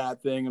sip from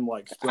that thing and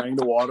like spraying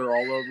the water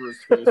all over his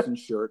face and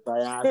shirt by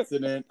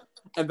accident,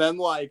 And then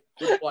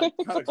just,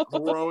 kind of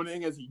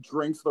groaning as he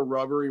drinks the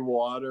rubbery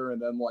water,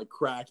 and then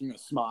cracking a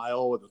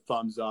smile with a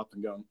thumbs up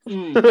and going,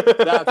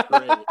 "That's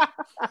great."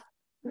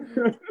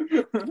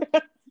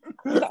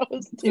 That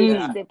was too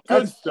scripted.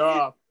 Good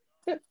stuff.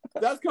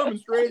 That's coming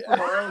straight from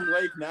our own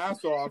Lake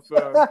Nassau.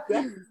 So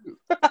I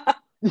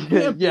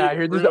hear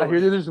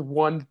there's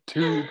one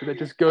tube that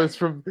just goes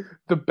from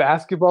the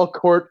basketball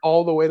court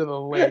all the way to the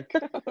lake.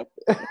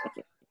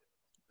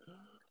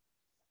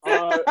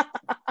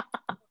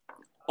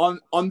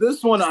 On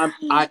this one,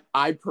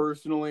 I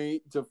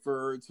personally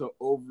defer to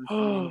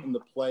overheating in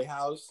the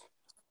Playhouse.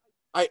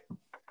 I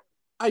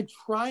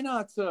try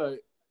not to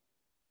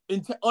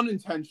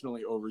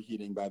unintentionally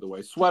overheating. By the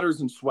way, sweaters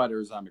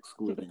I'm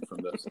excluding from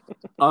this.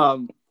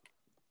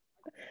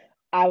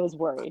 I was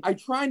worried. I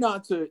try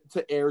not to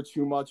err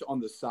too much on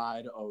the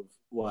side of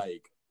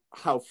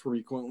how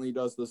frequently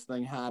does this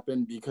thing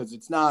happen, because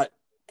it's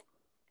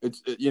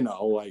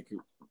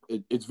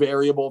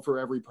variable for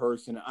every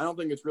person. I don't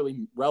think it's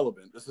really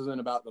relevant. This isn't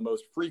about the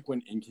most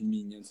frequent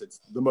inconvenience. It's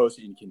the most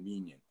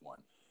inconvenient one.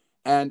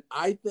 And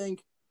I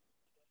think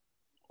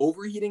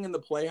overheating in the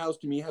Playhouse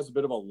to me has a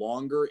bit of a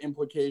longer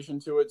implication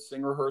to it.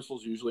 Sing rehearsal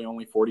is usually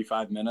only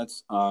 45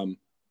 minutes,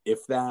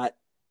 if that,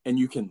 and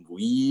you can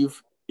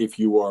leave if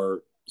you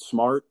are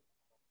smart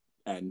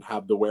and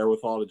have the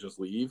wherewithal to just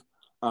leave.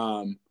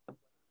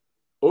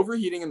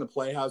 Overheating in the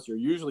Playhouse, you're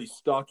usually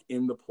stuck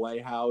in the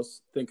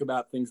Playhouse. Think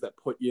about things that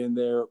put you in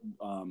there,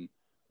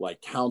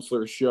 like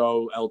Counselor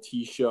Show,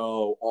 LT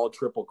Show, all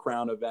Triple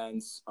Crown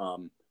events,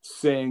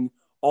 Sing,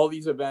 all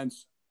these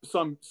events.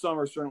 Some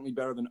are certainly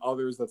better than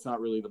others. That's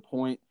not really the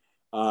point.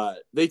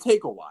 They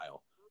take a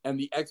while. And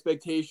the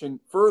expectation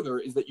further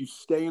is that you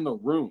stay in the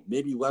room,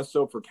 maybe less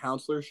so for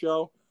Counselor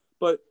Show,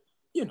 but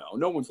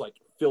no one's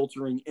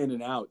filtering in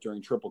and out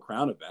during Triple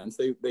Crown events.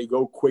 They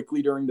go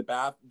quickly during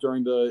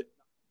the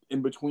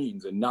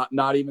in-betweens, and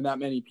not even that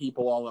many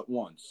people all at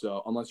once.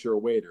 So unless you're a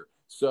waiter.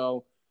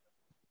 So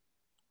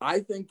I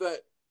think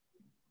that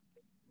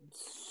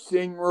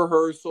Sing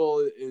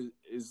rehearsal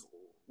is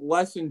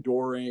less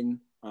enduring,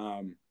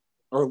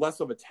 or less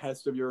of a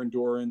test of your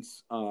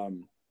endurance,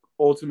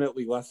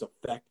 ultimately less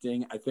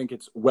affecting. I think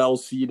it's well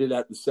seated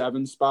at the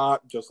 7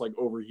 spot, just like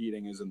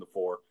overheating is in the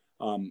 4.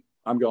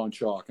 I'm going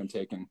chalk. I'm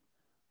taking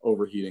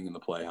overheating in the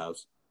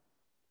Playhouse.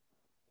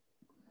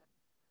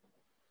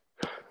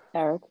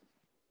 Eric?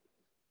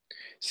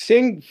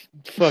 Sing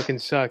fucking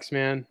sucks,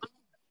 man.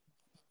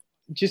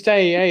 Just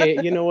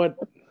you know what?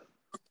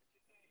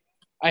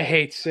 I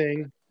hate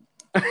Sing.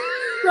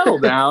 Settle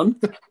down.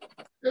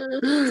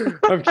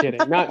 I'm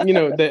kidding. Not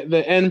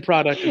the end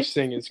product of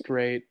Sing is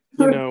great.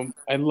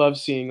 I love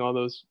seeing all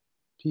those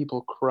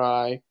people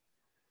cry.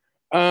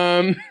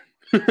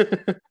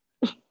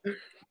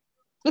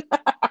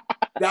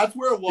 That's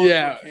where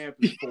love for camp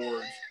is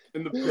forged.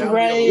 In the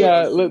right.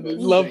 Yeah,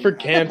 love for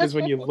camp is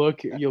when you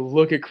look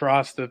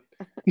across the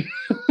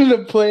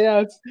the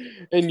Playhouse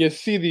and you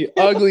see the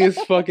ugliest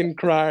fucking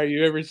crier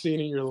you've ever seen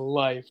in your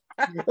life.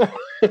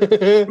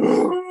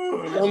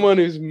 Someone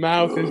whose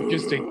mouth is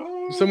just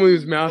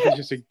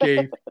a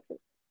gape.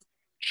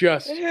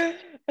 Just.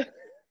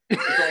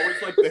 It's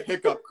always like the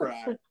hiccup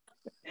cry.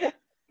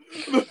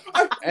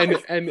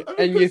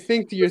 and you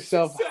think to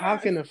yourself, how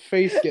can a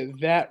face get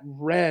that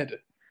red?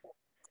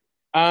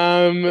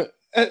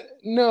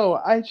 No,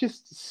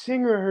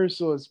 Sing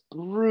rehearsal is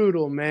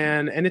brutal,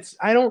 man, and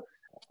I don't.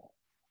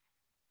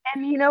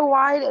 And you know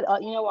why?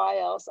 You know why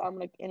else? I'm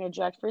gonna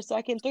interject for a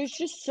second. There's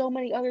just so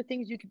many other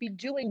things you could be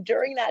doing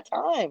during that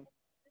time,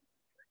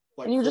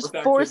 and you're just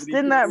forced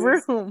in that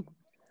room.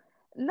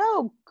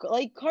 No,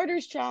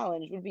 Carter's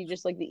Challenge would be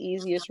just the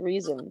easiest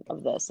reason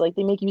of this.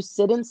 They make you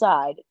sit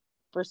inside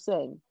for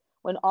Sing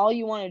when all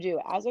you want to do,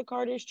 as a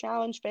Carter's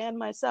Challenge fan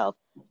myself,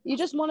 you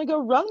just want to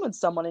go run with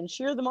someone and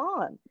cheer them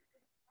on.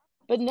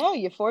 But no,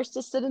 you're forced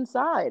to sit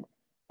inside,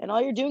 and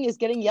all you're doing is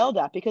getting yelled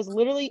at, because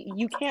literally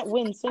you can't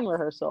win Sing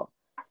rehearsal.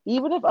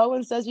 Even if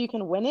Owen says you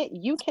can win it,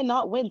 you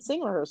cannot win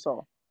Sing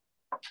rehearsal.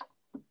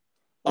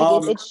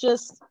 It's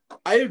just.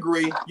 I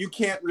agree. You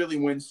can't really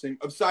win Sing,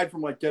 aside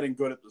from getting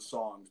good at the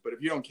songs. But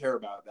if you don't care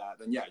about that,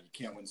 then yeah, you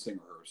can't win Sing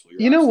rehearsal.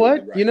 You know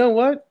what? Right. You know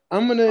what?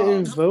 I'm gonna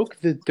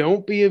invoke the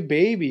 "Don't Be a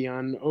Baby"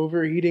 on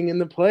overheating in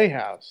the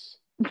Playhouse.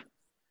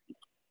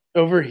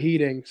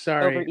 Overheating.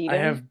 Sorry, overeating? I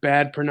have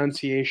bad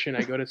pronunciation.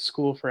 I go to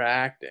school for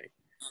acting.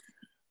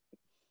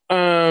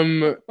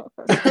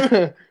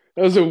 It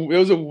was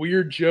a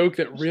weird joke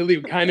that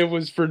really kind of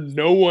was for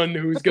no one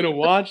who's gonna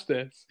watch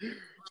this,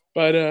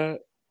 but.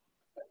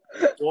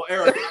 Well,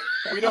 Eric,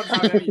 we don't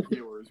have any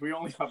viewers. We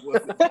only have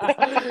listeners.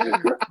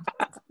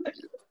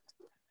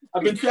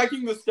 I've been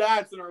checking the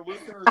stats, and our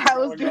listeners are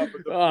going up,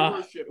 but the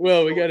viewership.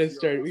 Well, we gotta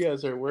start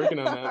working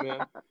on that,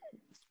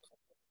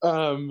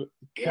 man.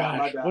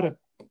 Gosh, what a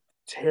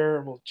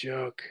terrible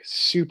joke.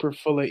 Super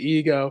full of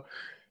ego.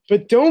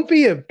 But don't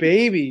be a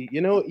baby.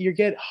 You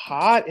get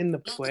hot in the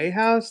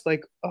Playhouse.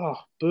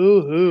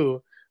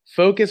 Boo-hoo.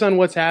 Focus on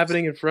what's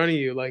happening in front of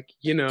you.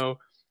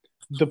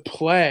 The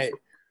play.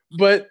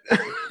 But,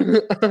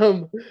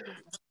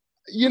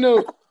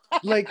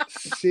 like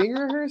sing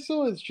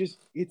rehearsal is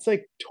just, it's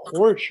like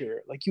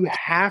torture. Like you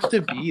have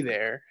to be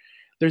there.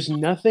 There's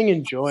nothing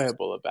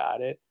enjoyable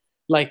about it.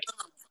 Like,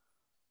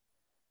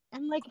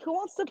 and like, who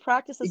wants to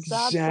practice a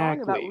sad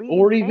song about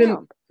leaving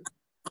camp?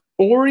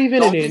 Or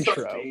even an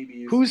intro.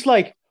 Who's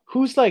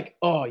like,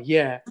 oh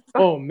yeah,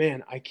 oh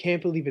man, I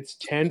can't believe it's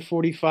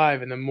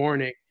 10:45 in the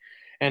morning,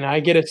 and I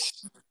get to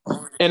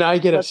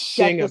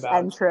sing about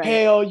entrance.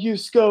 Hey, all you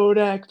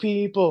Skodak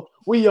people,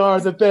 we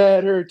are the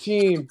better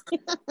team.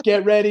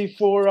 Get ready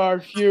for our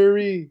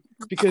fury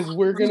because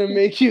we're gonna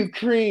make you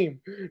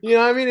cream. You know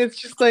what I mean? It's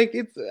just like,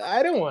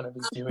 I don't want to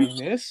be doing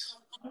this.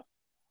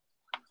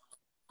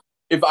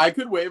 If I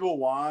could wave a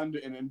wand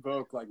and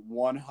invoke like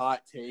one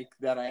hot take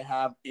that I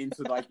have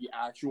into like the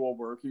actual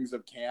workings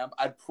of camp,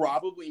 I'd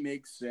probably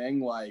make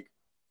sing like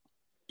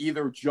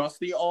either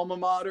just the alma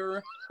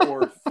mater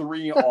or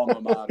 3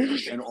 alma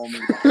maters and only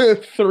 1.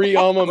 3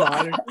 alma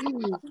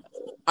maters.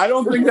 I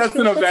don't think that's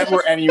an event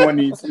where anyone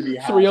needs to be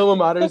happy. 3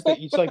 alma maters that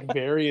each like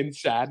vary in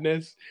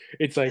sadness.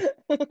 It's like,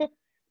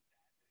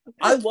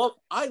 I love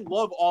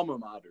alma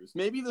maters.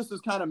 Maybe this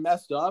is kind of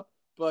messed up,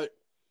 but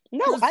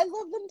no, I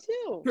love them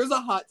too. Here's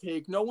a hot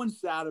take. No one's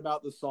sad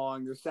about the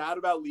song. They're sad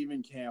about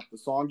leaving camp. The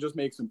song just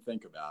makes them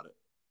think about it.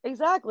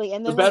 Exactly.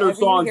 And then the better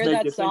songs you hear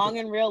make that song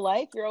in real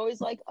life, you're always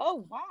like,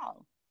 oh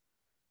wow.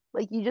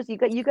 Like you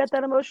got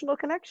that emotional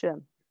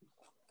connection.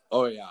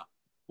 Oh yeah.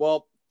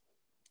 Well,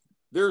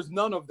 there's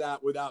none of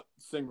that without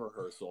sing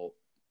rehearsal.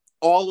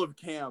 All of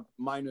camp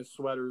minus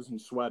sweaters and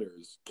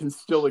sweaters can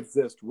still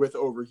exist with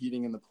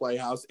overheating in the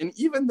Playhouse. And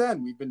even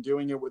then, we've been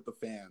doing it with the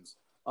fans.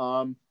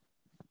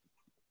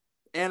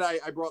 And I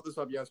brought this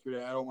up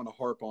yesterday. I don't want to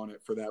harp on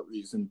it for that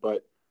reason,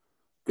 but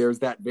there's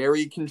that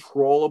very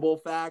controllable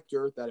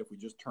factor that if we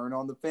just turn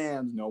on the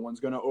fans, no one's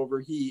going to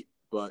overheat.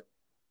 But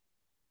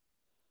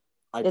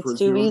it's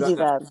too easy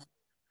then.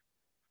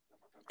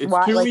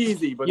 It's too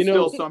easy, but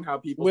still somehow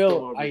people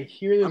still overheat. I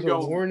hear there's a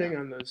warning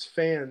on those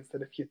fans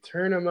that if you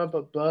turn them up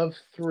above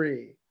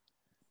 3,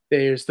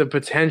 there's the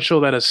potential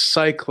that a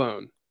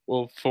cyclone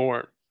will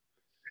form.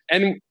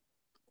 And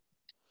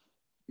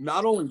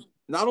not only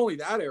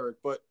that, Eric,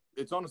 but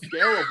it's on a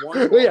scale of 1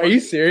 to 100. Wait, are you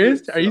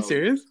serious? Are you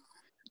serious?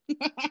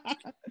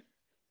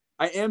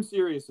 I am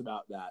serious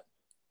about that.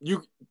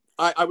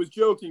 I was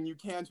joking. You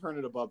can turn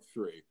it above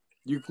 3.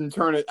 You can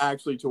turn it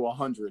actually to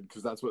 100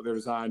 because that's what they're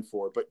designed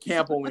for. But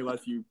camp only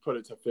lets you put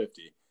it to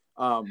 50.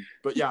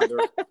 But yeah,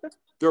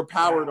 they're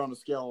powered on a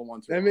scale of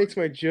 1 to 100. That makes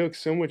my joke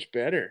so much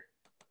better.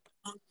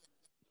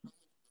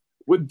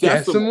 With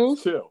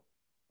decimals too.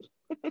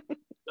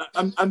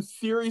 I'm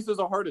serious as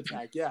a heart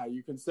attack. Yeah,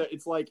 you can set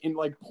it's like in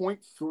like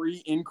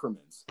 0.3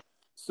 increments.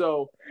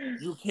 So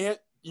you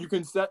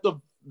can set the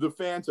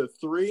fan to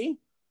 3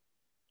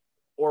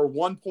 or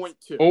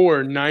 1.2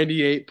 or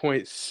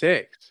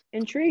 98.6.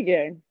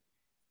 Intriguing.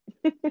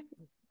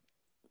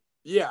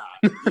 Yeah,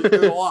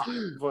 there's a lot,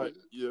 but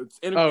it's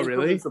in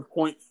increments of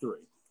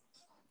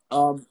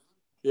 0.3.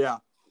 Yeah.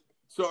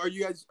 So are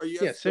you guys?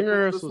 Yeah, sing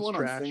rehearsal's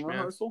trash, man.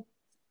 Rehearsal?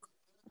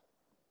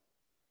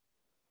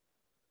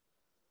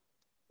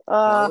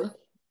 As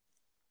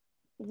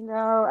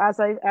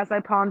I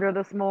ponder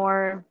this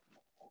more,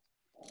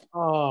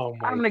 oh my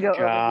God, I'm gonna go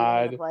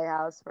over the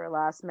Playhouse for a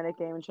last minute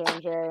game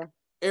changer.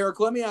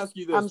 Eric, let me ask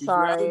you this: Would you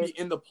rather be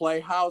in the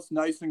Playhouse,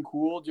 nice and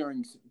cool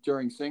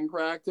during sing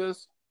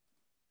practice,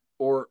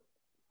 or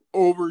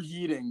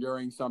overheating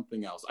during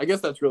something else? I guess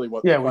that's really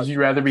what. Yeah, would you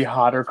rather be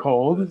hot or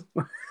cold?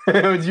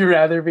 Would you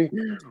rather be?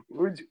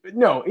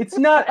 No, it's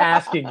not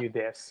asking you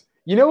this.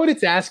 You know what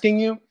it's asking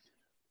you?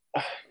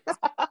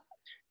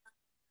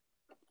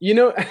 You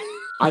know,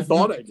 I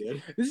thought I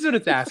did. This is what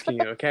it's asking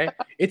you, okay?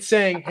 It's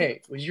saying,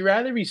 hey, would you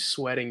rather be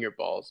sweating your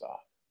balls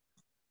off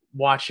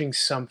watching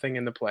something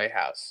in the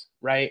Playhouse,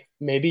 right?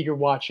 Maybe you're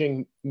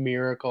watching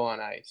Miracle on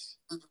Ice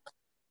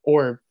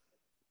or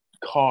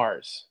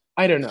Cars.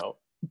 I don't know.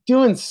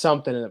 Doing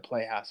something in the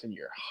Playhouse and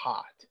you're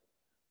hot.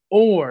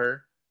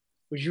 Or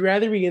would you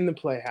rather be in the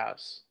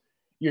Playhouse?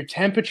 Your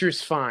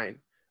temperature's fine,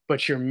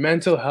 but your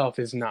mental health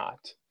is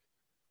not.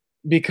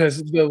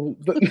 Because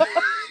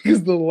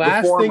because the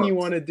last thing you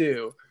want to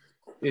do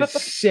is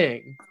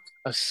sing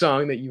a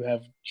song that you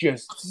have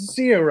just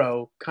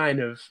zero kind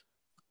of,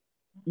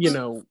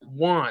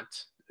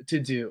 want to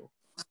do.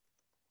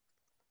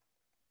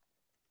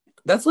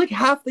 That's like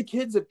half the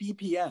kids at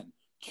BPN.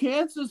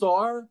 Chances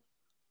are,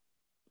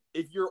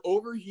 if you're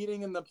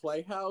overheating in the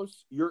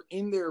Playhouse, you're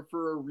in there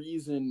for a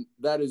reason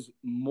that is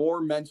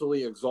more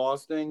mentally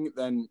exhausting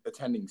than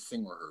attending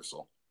sing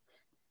rehearsal.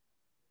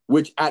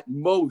 Which at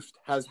most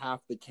has half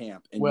the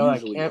camp, and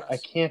usually I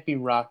can't be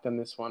rocked on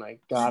this one. I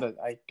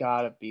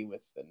gotta be with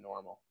the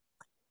normal.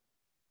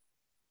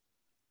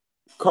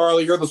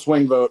 Carly, you're the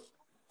swing vote.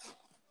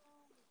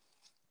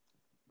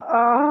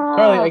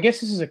 Carly, I guess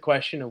this is a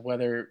question of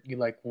whether you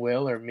like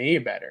Will or me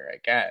better. I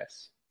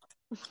guess.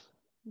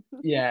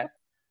 Yeah,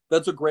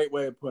 that's a great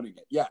way of putting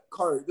it. Yeah,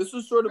 Carly, this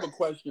is sort of a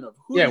question of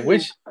who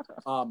which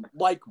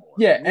like more.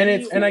 Yeah,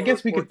 and I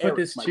guess we could put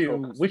this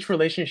to which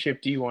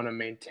relationship do you want to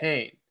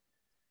maintain?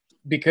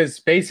 because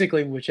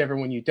basically whichever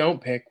one you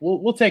don't pick,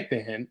 we'll take the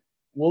hint.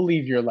 We'll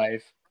leave your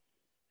life.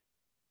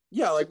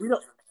 Yeah, like we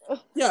don't.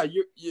 Yeah,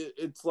 you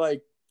it's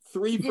like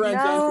 3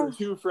 friends enter,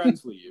 2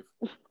 friends leave,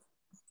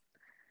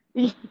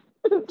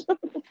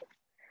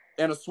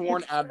 and a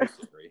sworn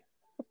adversary.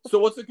 So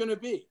what's it going to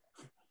be?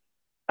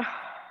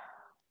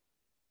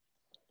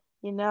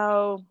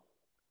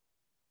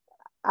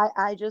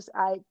 I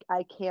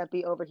can't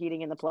be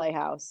overheating in the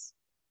Playhouse.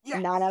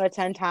 Yes. 9 out of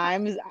 10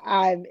 times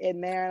I'm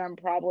in there and I'm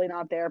probably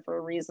not there for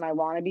a reason I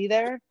want to be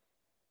there.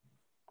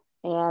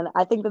 And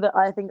I think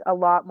a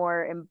lot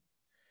more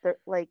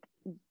like,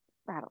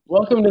 I don't know.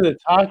 Welcome to the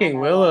Talking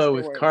Willow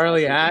with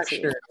Carly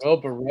Ashner and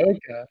Will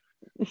Baroka.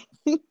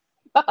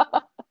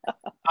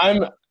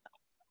 I'm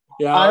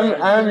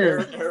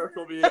your Eric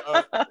will be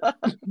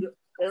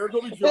Eric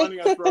will be joining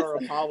us for our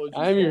apology.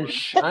 I'm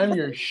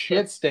your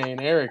shit stain,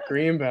 Eric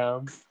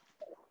Greenbaum.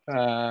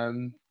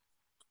 At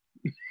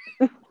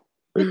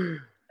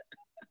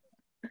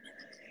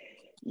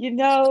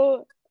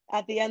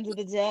the end of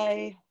the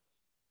day,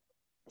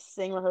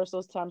 sing rehearsal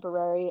is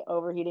temporary.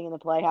 Overheating in the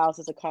Playhouse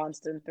is a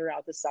constant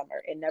throughout the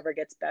summer. It never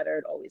gets better.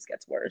 It always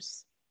gets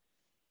worse.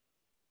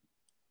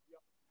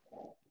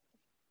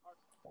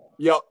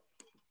 Yep.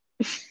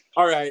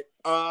 All right.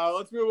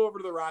 Let's move over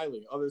to the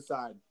Riley, other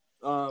side.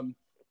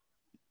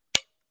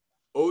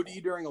 OD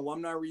during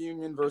alumni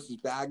reunion versus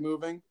bag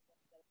moving.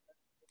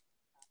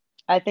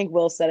 I think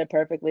Will said it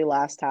perfectly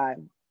last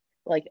time.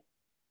 Like,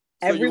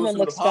 so everyone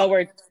looks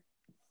forward.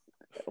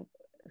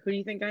 Who do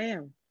you think I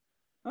am?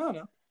 I don't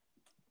know.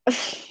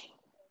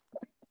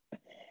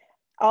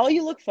 All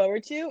you look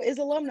forward to is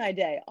Alumni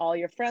Day. All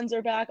your friends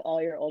are back.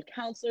 All your old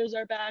counselors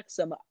are back.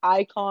 Some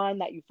icon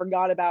that you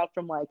forgot about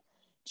from like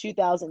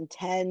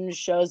 2010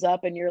 shows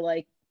up and you're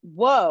like,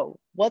 whoa,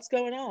 what's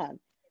going on?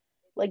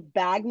 Like,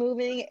 bag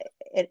moving,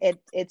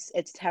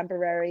 it's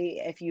temporary.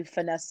 If you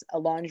finesse a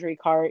laundry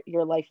cart,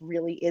 your life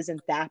really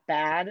isn't that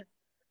bad.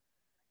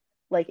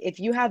 Like, if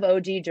you have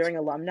OD during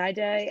Alumni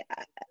Day,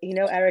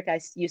 Eric,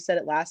 you said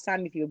it last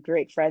time, if you have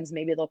great friends,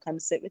 maybe they'll come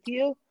sit with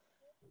you.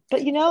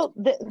 But,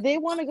 they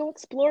want to go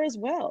explore as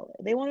well.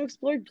 They want to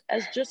explore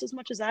just as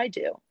much as I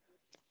do.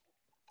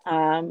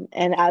 And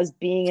as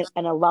being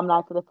an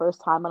alumni for the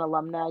first time on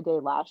Alumni Day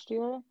last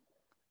year,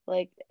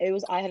 like,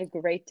 I had a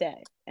great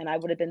day. And I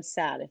would have been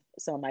sad if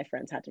some of my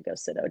friends had to go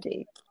sit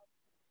OD.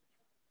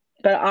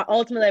 But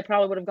ultimately, I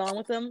probably would have gone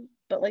with them.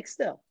 But, like,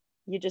 still,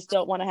 you just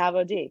don't want to have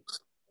OD.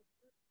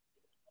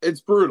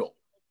 It's brutal.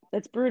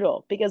 It's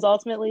brutal because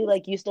ultimately,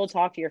 like, you still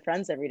talk to your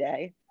friends every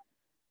day.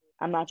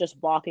 I'm not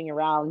just walking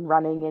around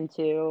running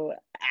into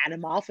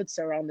Adam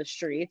Officer on the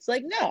streets.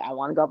 Like, no, I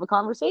want to go have a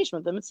conversation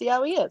with him and see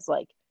how he is.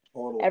 Like,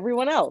 totally.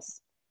 Everyone else.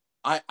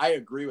 I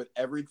agree with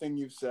everything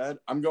you've said.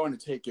 I'm going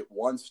to take it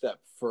one step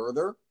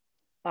further.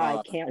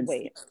 I can't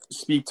wait.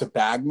 Speak to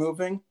bag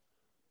moving.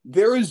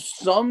 There is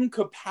some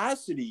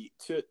capacity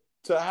to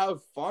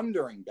have fun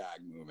during bag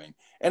moving.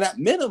 And at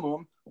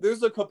minimum,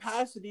 there's a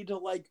capacity to,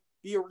 like,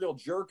 be a real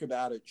jerk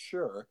about it,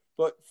 sure,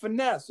 but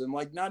finesse and,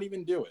 like, not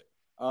even do it.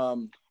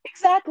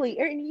 Exactly.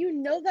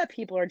 And that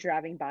people are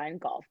driving by in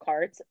golf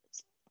carts,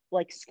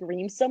 like,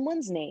 scream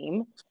someone's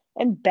name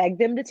and beg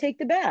them to take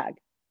the bag.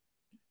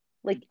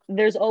 Like,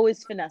 there's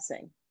always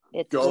finessing.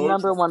 It's the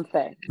number one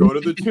thing. Go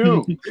to the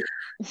tube.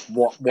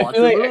 Watch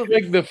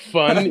like the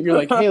fun. You're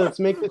like, hey, let's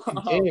make this a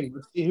game.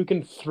 Let's see who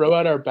can throw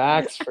out our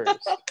backs first.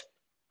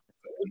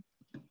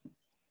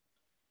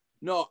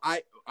 No,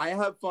 I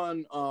have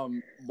fun.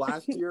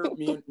 Last year,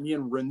 me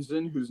and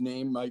Rinzen, whose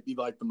name might be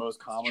like the most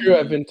common. True,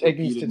 I've been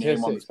taking statistics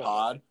name on this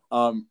pod.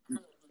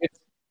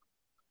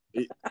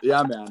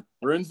 Yeah, man.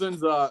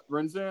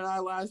 Rinzen and I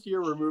last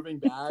year were moving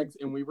bags,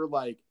 and we were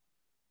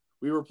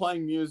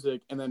playing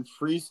music and then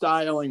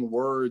freestyling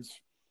words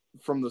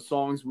from the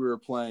songs we were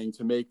playing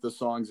to make the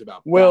songs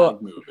about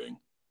bag moving.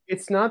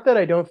 It's not that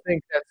I don't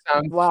think that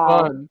sounds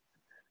fun.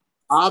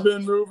 I've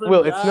been moving.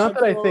 Well, it's not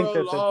that I think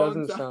that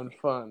doesn't sound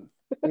fun.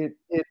 It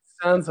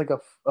sounds like a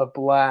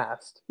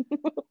blast.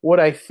 What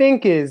I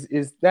think is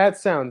that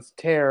sounds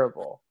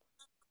terrible.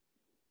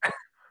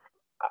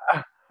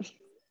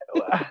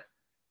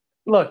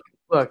 Look.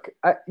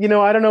 I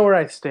don't know where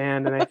I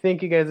stand, and I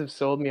think you guys have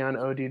sold me on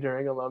OD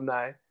during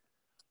alumni,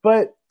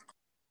 but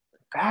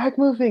bag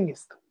moving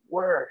is the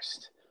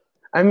worst.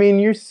 I mean,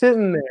 you're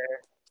sitting there.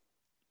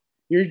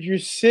 You're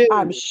sitting.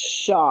 I'm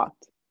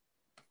shocked.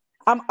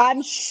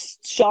 I'm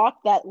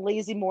shocked that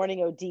Lazy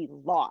Morning OD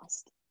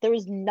lost. There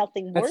is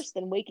nothing worse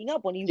than waking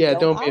up when you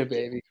don't be a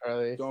baby,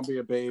 Carly. Don't be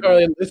a baby.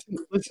 Carly,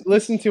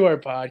 listen to our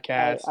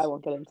podcast. I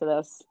won't get into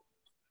this.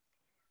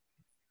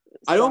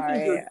 I don't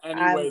think there's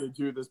any way to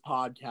do this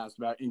podcast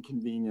about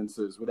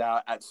inconveniences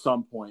without, at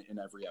some point in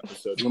every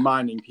episode,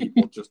 reminding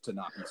people just to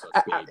not be such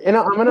babies.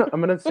 I'm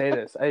gonna say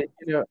this.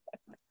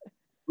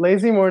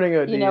 Lazy Morning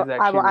OD is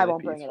actually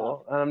really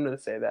peaceful. I'm gonna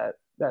say that.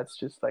 That's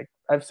just like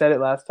I've said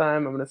it last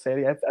time. I'm gonna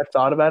say it. I've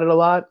thought about it a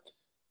lot.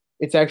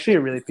 It's actually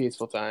a really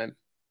peaceful time.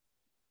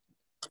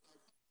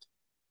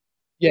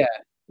 Yeah.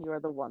 You are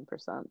the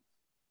 1%.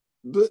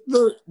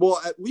 Well,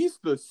 at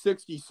least the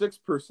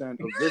 66%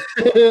 of this.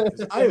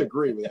 I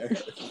agree with Eric.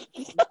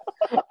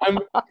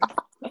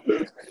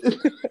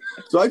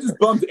 So I just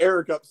bumped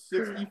Eric up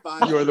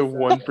 65. You're the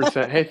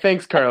 1%. Hey,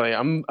 thanks, Carly.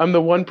 I'm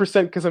the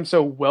 1% because I'm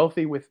so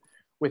wealthy with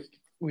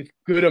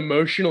good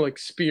emotional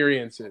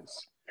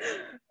experiences.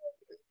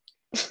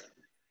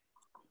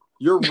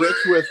 You're rich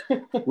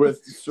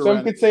with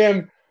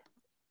serenity.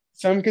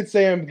 Some could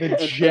say I'm the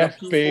Jeff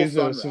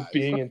Bezos of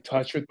being in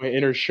touch with my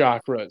inner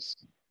chakras.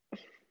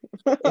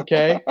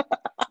 Okay?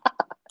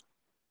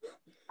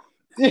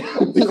 They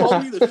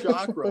called me the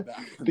chakra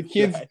back. The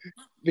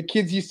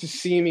kids used to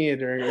see me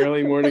during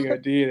early morning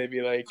OD. They'd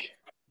be like,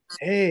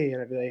 "Hey,"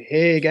 and I'd be like,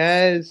 "Hey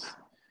guys,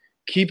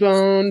 keep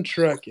on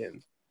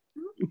trucking."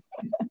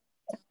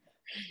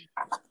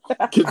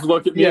 Kids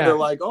look at me and they're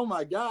like, "Oh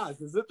my gosh,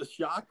 is it the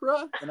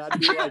chakra?" And I'd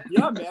be like,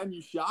 "Yeah, man,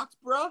 you shocked,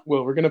 bro."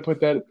 Well, we're gonna put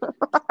that.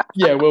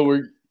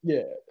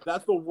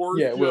 That's the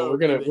worst. Yeah, well,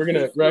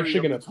 we're actually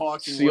gonna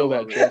seal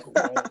that joke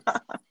away.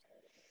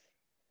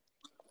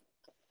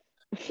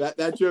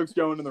 That joke's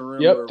going in the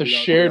room. Yep, the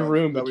shared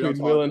room between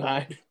Will and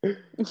I.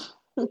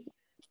 All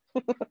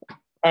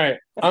right,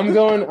 I'm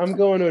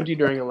going OD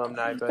during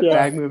alumni, but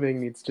bag moving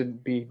needs to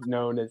be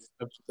known as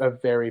a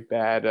very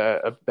bad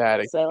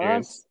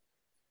experience.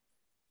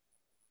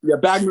 Yeah,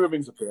 bag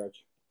moving's a bitch.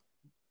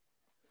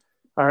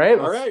 All right,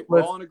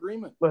 we're all in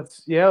agreement.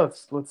 Let's spend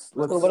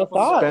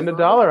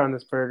 $1 on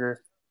this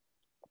burger.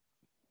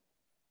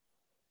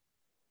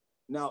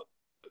 Now,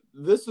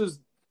 this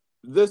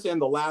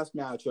and the last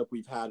matchup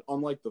we've had,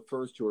 unlike the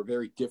first two, are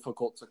very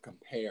difficult to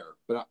compare.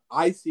 But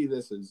I see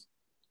this as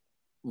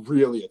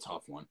really a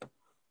tough one.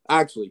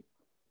 Actually,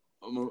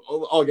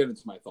 I'll get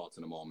into my thoughts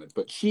in a moment.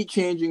 But sheet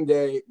changing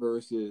day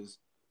versus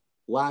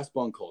last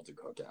bunk called to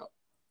cookout.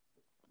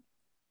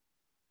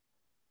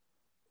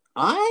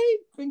 I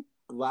think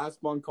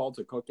last bunk called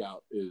to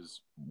cookout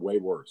is way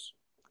worse.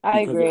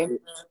 I agree.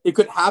 It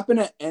could happen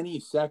at any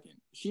second.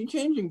 Sheet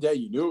changing day,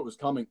 you knew it was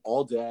coming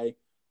all day.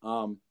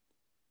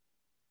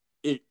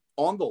 It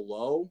on the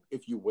low,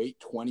 if you wait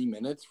 20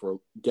 minutes for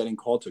getting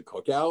called to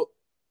cookout,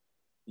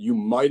 you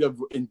might have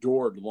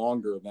endured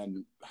longer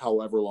than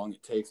however long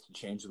it takes to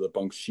change the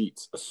bunk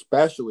sheets,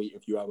 especially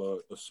if you have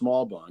a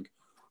small bunk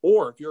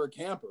or if you're a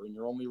camper and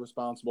you're only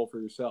responsible for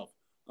yourself.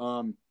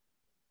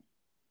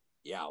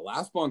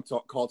 Last bunk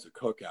called to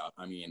cookout.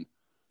 I mean,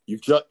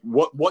 you've just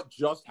what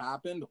just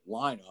happened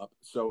lineup.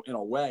 So in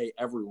a way,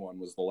 everyone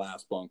was the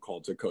last bunk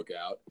called to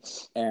cookout,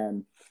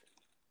 and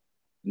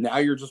now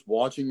you're just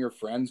watching your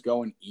friends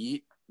go and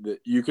eat.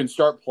 You can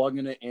start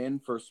plugging it in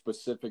for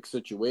specific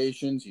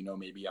situations. You know,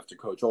 maybe you have to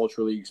coach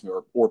ultra leagues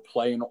or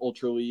play in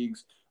ultra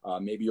leagues.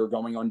 Maybe you're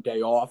going on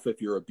day off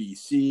if you're a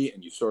BC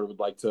and you sort of would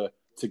like to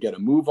get a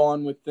move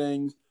on with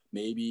things.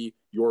 Maybe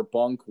your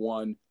bunk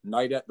won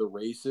night at the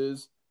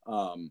races.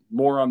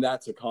 More on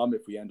that to come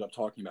if we end up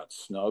talking about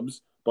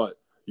snubs. But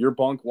your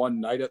bunk won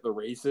night at the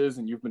races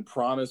and you've been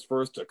promised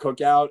first to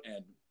cookout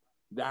and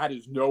that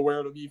is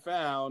nowhere to be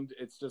found.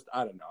 It's just,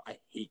 I don't know. I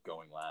hate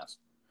going last.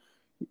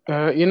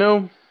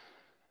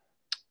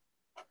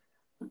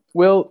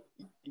 Will,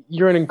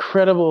 you're an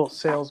incredible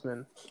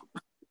salesman.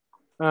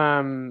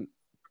 That's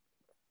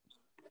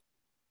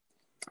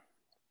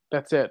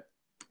it.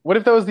 What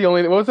if that was the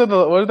only? What if that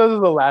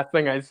was the last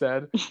thing I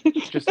said,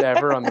 just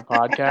ever on the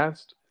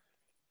podcast?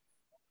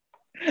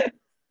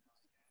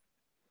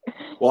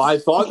 Well, I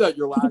thought that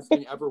your last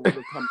thing ever would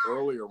have come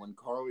earlier when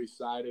Carly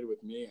sided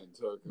with me and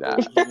took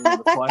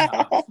the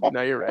playoffs.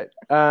 No, you're right.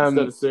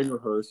 Instead of sing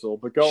rehearsal,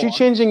 but go on. Sheet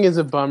changing is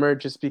a bummer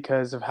just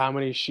because of how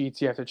many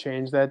sheets you have to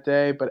change that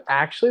day. But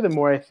actually, the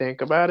more I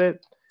think about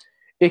it,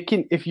 it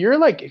can if you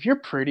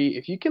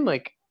can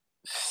like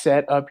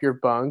set up your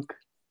bunk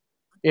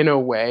in a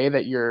way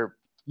that you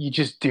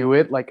just do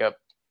it like a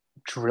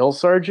drill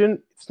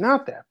sergeant, it's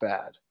not that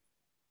bad.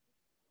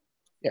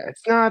 Yeah,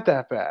 it's not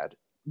that bad.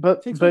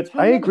 But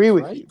I agree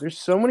with you. There's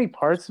so many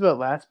parts about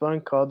last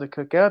bunk called the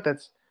cookout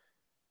that's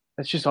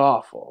just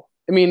awful.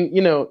 I mean,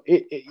 you know,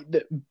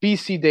 the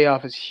BC day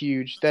off is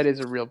huge. That is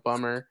a real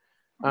bummer.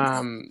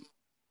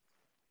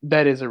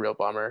 That is a real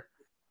bummer.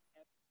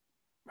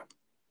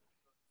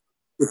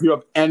 If you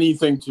have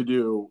anything to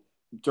do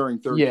during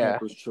third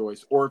camper's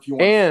choice, or if you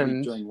want to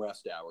sleep during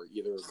rest hour,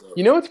 either of those.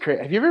 You know what's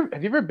crazy? Have you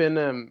ever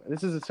been?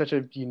 This is such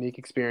a unique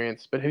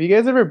experience. But have you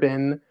guys ever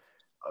been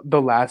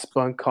the last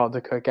bunk called to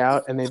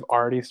cookout, and they've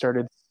already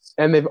started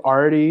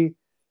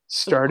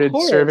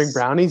serving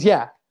brownies?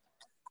 Yeah,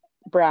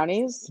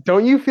 brownies.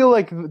 Don't you feel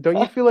like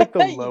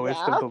the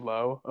lowest of the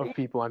low of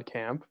people on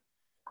camp?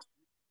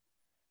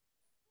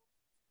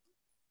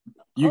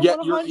 You're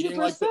eating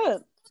like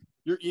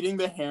you're eating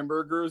the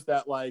hamburgers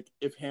that, like,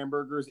 if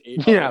hamburgers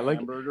ate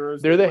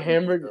hamburgers, they're the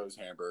those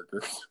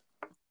hamburgers.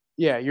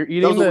 Yeah, you're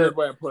eating that was a weird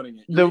way of putting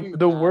it.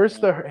 The worse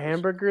the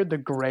hamburger, the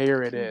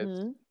grayer it is.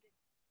 Mm-hmm.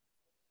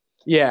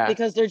 Yeah,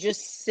 because they're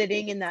just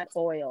sitting in that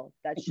oil.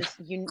 That's just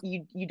you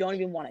don't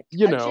even want to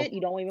touch it.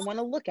 You don't even want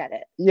to look at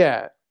it.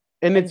 Yeah,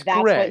 and it's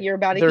that's gray. What you're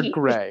about to They're eat.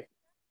 gray.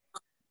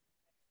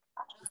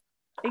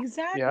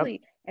 Exactly.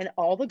 Yep. and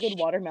all the good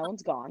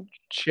watermelon's gone.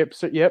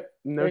 Chips, yep,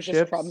 no There's chips.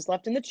 just crumbs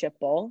left in the chip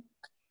bowl.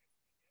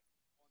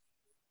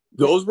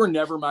 Those were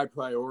never my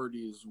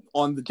priorities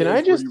on the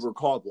days where you were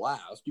called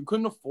last. You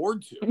couldn't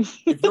afford to.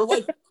 If you're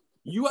like,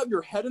 you have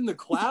your head in the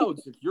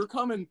clouds. If you're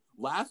coming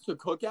last to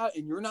cookout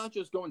and you're not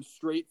just going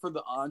straight for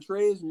the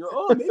entrees and you're,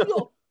 oh, maybe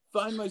I'll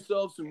find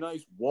myself some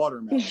nice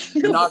watermelon.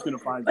 You're not going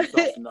to find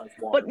yourself some nice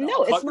watermelon. But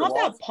no, it's not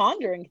that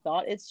pondering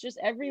thought. It's just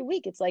every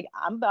week. It's like,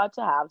 I'm about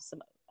to have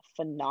some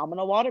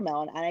phenomenal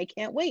watermelon and I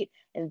can't wait.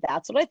 And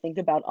that's what I think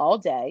about all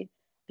day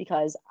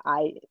because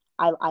I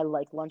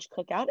like lunch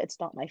cookout. It's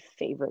not my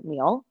favorite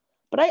meal.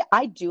 But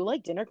I do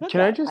like dinner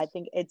cookout. I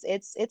think it's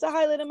a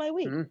highlight of my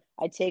week.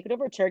 I take it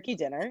over turkey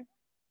dinner.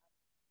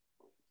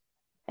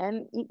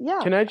 And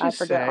yeah, can I just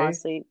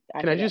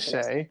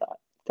say?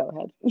 Go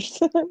ahead.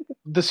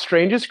 The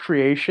strangest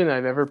creation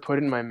I've ever put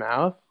in my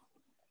mouth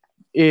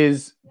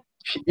is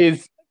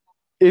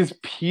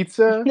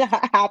pizza,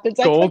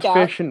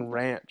 goldfish, and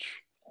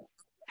ranch.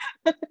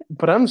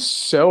 But I'm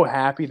so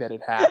happy that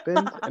it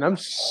happened, and I'm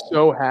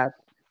so happy.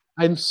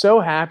 I'm so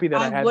happy that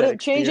I had that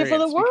experience change it for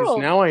the world. Because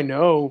now I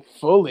know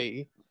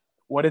fully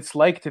what it's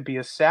like to be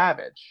a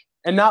savage,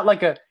 and not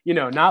like a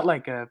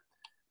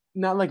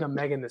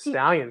Megan Thee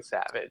Stallion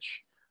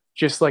savage,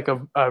 just like a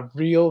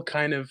real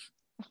kind of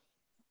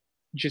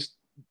just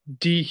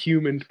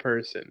dehumaned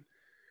person.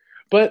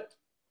 But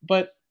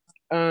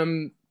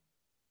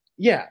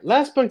yeah,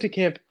 last bunk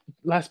called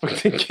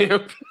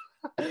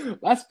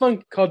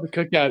the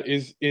cookout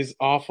is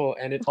awful,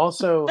 and it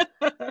also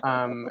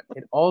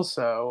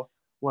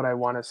what I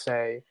want to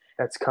say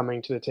that's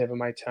coming to the tip of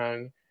my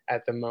tongue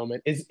at the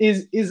moment is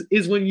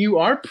when you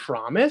are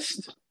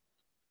promised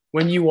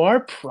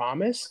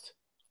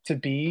to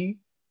be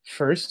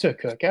first to a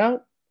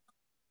cookout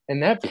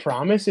and that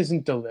promise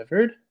isn't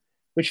delivered,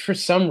 which for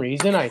some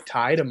reason I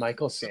tie to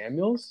Michael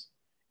Samuels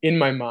in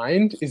my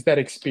mind, is that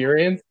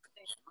experience.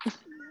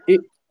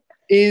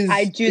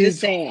 I do the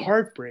same.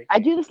 Heartbreaking. I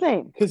do the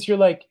same. Because you're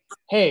like,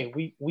 hey,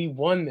 we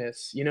won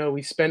this.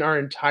 We spent our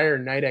entire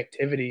night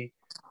activity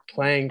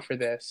playing for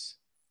this.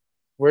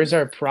 Where's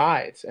our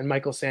prize? And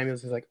Michael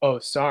Samuels is like, oh,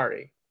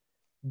 sorry.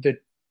 The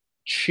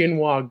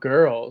Chinois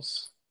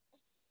girls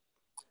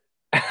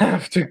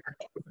have to.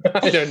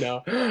 I don't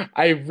know.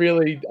 I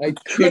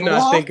could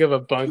not think of a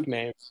bunk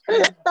name.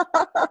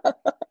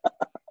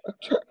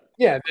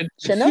 Yeah, the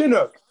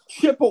Chinook,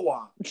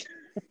 Chippewa.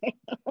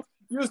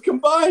 You just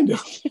combined them.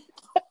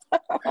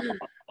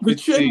 The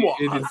Chinois.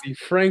 It is the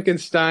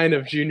Frankenstein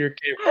of junior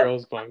camp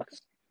girls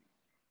bunks.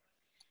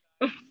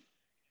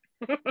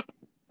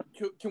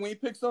 Can we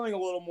pick something a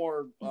little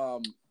more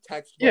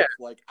textbook,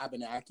 like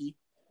Abenaki?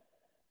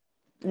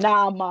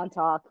 Nah,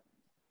 Montauk.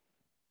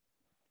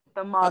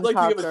 The Montauk I'd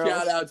like to give girls. a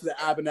shout out to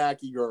the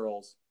Abenaki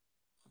girls.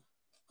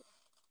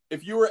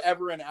 If you were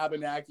ever an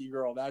Abenaki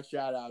girl, that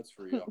shout out's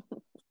for you.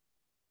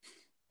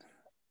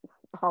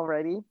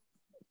 Already?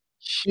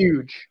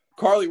 Huge.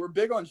 Carly, we're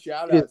big on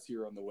shout outs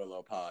here on the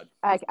Willow Pod.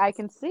 I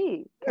can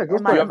see. Yeah,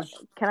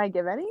 can I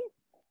give any?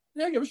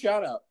 Yeah, give a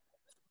shout out.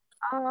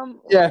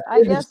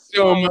 I guess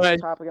so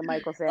much. Topic of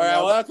Michael Samuels. All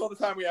right, well, that's all the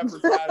time we have for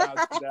shout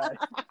outs today.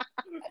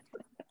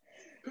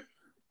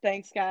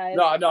 Thanks, guys.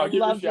 No, I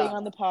love being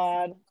on the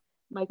pod.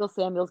 Michael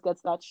Samuels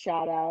gets that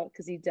shout out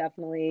because he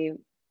definitely.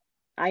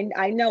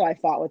 I know I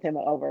fought with him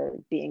over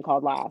being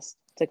called last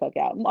to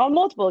cookout on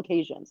multiple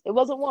occasions. It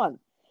wasn't one.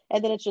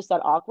 And then it's just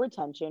that awkward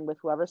tension with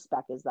whoever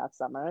spec is that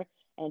summer.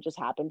 And it just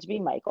happened to be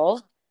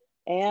Michael.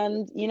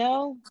 And,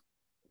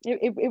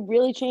 it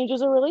really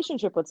changes a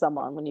relationship with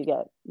someone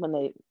when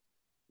they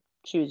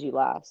choose you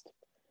last.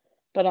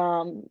 But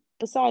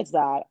besides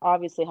that,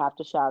 obviously have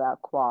to shout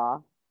out Qua.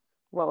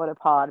 What would a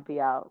pod be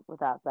out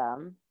without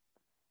them?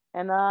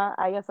 And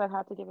I guess I'd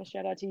have to give a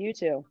shout out to you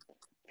two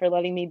for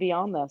letting me be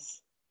on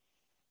this.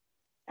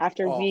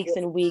 After weeks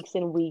and weeks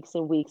and weeks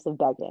and weeks of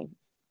begging.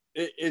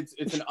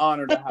 It's an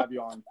honor to have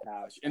you on,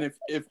 Cash. And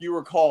if you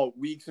recall,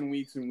 weeks and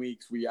weeks and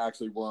weeks, we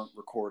actually weren't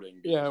recording.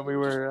 Yeah, we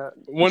were.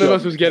 One of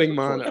us was getting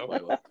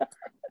mono,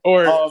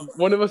 or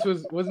one of us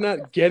was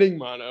not getting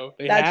mono.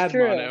 They had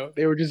true. Mono.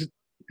 They were just.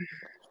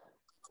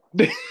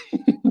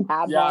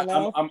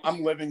 Mono.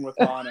 I'm living with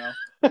mono.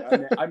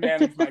 I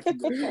manage my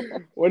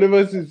condition. One of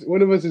us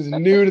is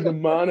new to the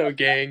mono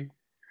gang.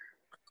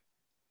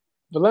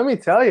 But let me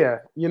tell you,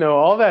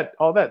 all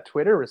that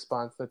Twitter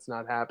response that's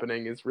not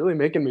happening is really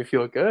making me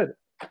feel good.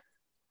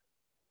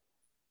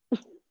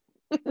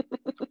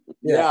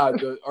 Yeah,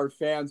 our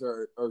fans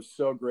are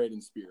so great in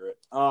spirit.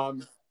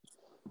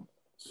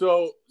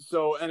 So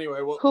anyway,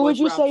 who would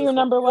you say your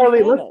number one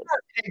fan is?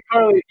 Hey,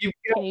 Carly,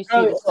 can you see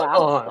the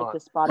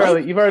stats?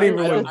 Carly, you've already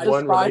ruined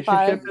one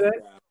relationship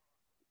today.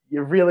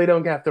 You really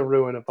don't have to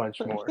ruin a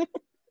bunch more.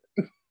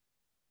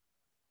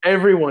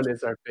 Everyone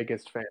is our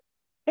biggest fan.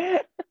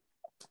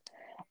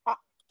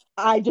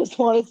 I just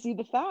want to see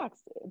the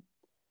facts.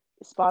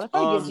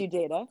 Spotify gives you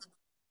data.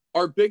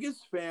 Our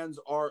biggest fans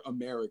are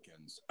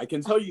Americans. I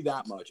can tell you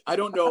that much. I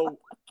don't know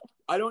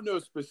I don't know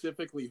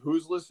specifically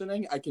who's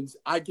listening. I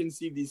can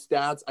see these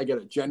stats. I get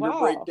a gender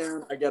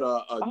breakdown. I get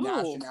a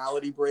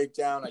nationality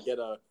breakdown. I get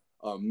a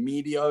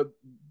media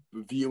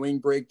viewing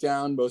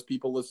breakdown. Most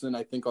people listen,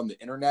 I think, on the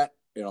internet.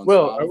 On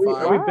Spotify.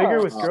 Are we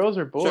bigger with girls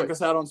or boys? Check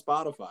us out on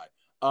Spotify.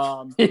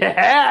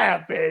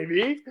 Yeah,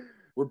 baby.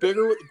 We're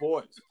bigger with the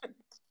boys.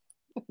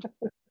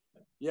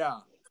 Yeah.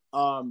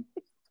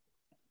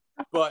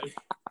 But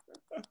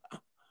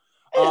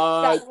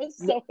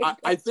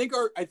I think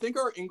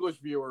our English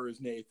viewer is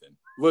Nathan.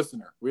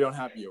 Listener. We don't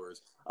have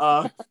viewers.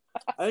 I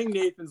think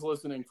Nathan's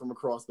listening from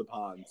across the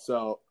pond.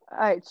 So all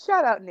right,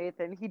 shout out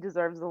Nathan. He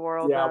deserves the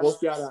world. Yeah, we'll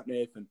shout out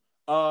Nathan.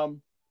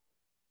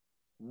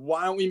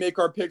 Why don't we make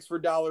our picks for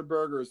dollar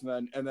burgers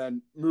and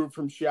then move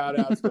from shout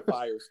outs to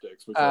fire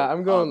sticks, which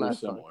I'm going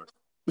last similar.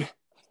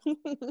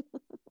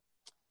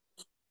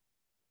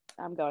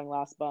 I'm going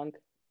last bunk.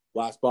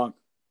 Last bunk.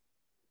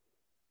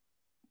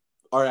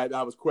 All right,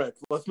 that was quick.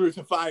 Let's move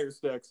to fire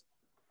sticks.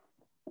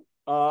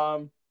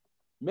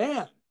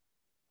 Man,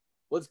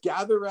 let's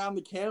gather around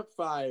the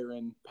campfire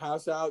and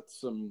pass out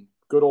some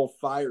good old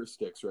fire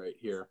sticks right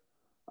here.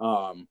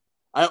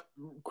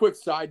 Quick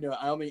side note,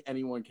 I don't think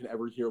anyone can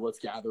ever hear "Let's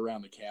gather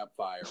around the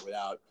campfire"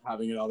 without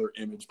having another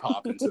image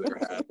pop into their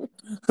head.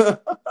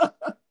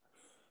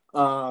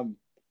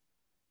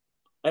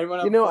 Anyone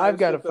have I've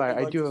got a fire.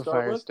 I do have a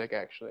fire stick,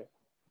 actually.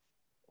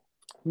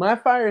 My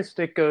fire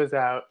stick goes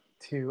out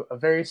to a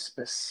very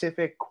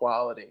specific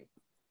quality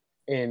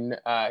in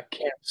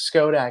Camp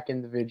Skodak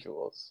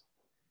individuals,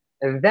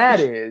 and that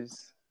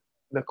is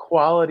the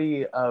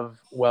quality of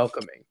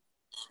welcoming.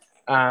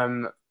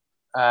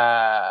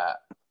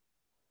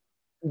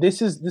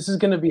 This is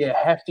going to be a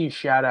hefty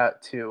shout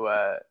out to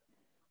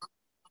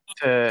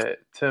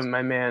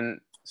my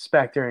man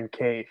Spectre and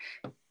Keish,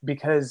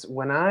 because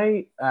when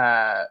I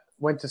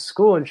went to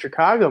school in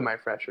Chicago my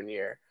freshman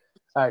year,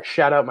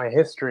 shout out my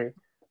history,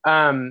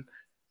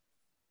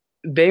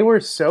 they were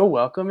so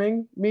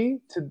welcoming me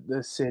to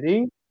the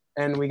city,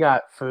 and we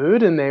got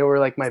food, and they were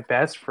like my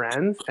best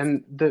friends.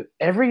 And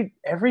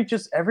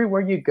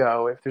everywhere you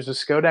go, if there's a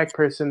Skodak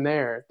person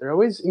there, they're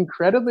always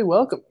incredibly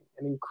welcoming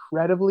and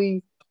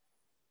incredibly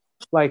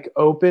like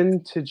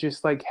open to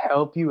just like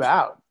help you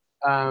out.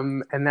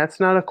 And that's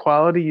not a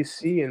quality you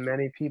see in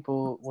many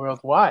people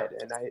worldwide.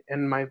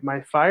 And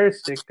my fire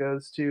stick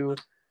goes to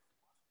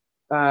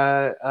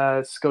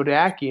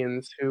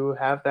Skodakians who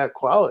have that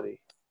quality.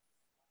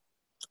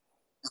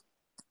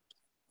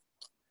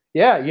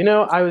 Yeah, I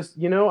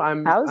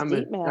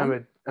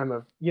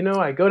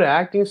go to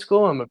acting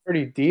school. I'm a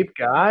pretty deep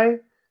guy.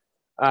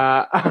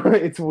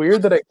 It's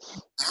weird that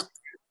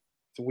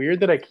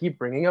I keep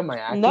bringing up my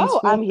acting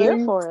school. No, I'm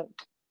here for it.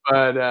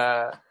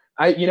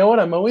 But you know what?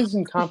 I'm always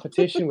in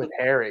competition with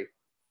Harry,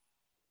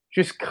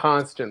 just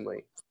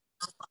constantly.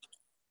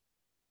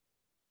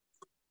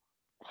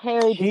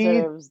 Harry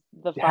deserves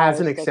the fire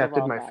hasn't stick accepted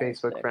of all my fire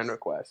Facebook sticks. friend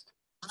request.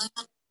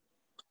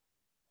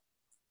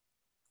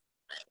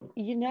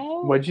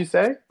 What'd you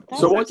say?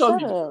 So what does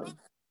he deserve?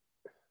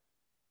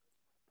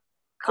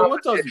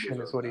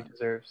 Competition is what he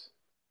deserves.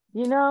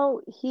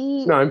 No,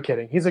 I'm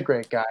kidding. He's a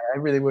great guy. I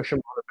really wish him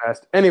all the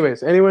best.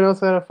 Anyways, anyone else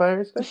had a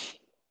fire stick?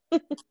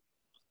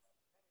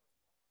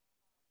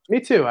 Me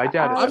too. I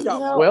doubt it.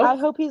 I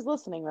hope he's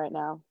listening right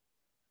now.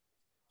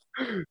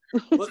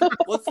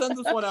 Let's send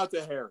this one out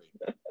to Harry.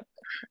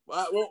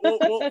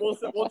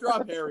 We'll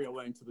drop Harry a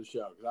link to the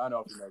show because I don't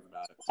know if he knows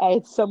about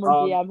it. Someone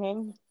DM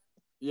him.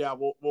 Yeah,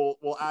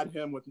 we'll add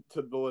him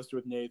to the list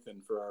with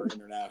Nathan for our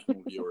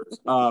international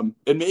viewers. And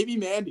maybe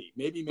Mandy.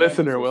 Maybe Mandy's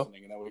listener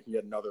listening, and then we can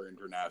get another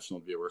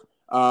international viewer.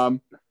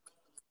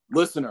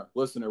 Listener.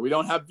 We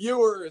don't have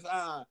viewers.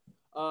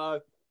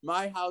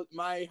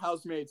 My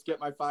housemates get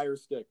my fire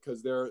stick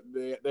because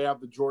they have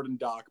the Jordan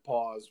Doc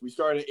pause. We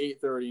started at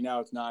 8:30.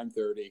 Now it's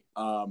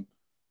 9:30.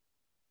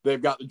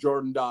 They've got the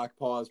Jordan Doc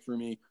pause for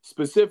me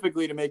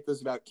specifically to make this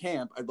about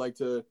camp. I'd like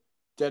to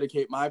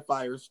dedicate my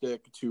fire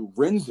stick to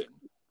Rinzen.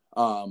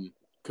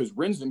 Because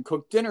Rinzen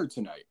cooked dinner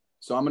tonight,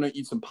 so I'm gonna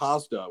eat some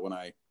pasta when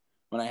I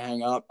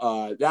hang up.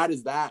 That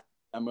is that.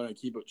 I'm gonna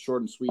keep it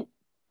short and sweet.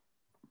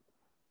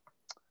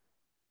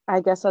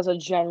 I guess as a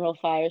general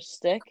fire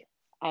stick,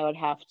 I would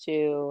have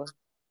to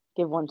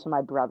give one to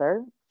my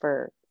brother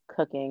for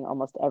cooking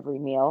almost every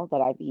meal that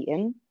I've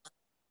eaten.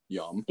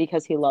 Yum.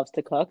 Because he loves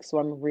to cook, so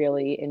I'm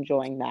really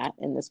enjoying that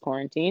in this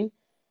quarantine.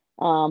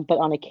 But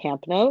on a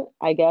camp note,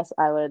 I guess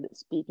I would,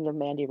 speaking of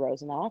Mandy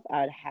Rosenoff,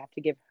 I would have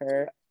to give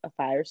her a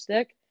fire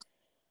stick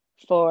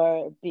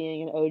for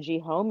being an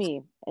OG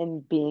homie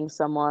and being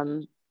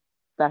someone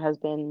that has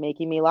been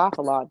making me laugh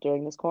a lot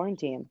during this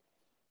quarantine.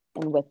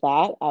 And with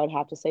that, I would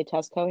have to say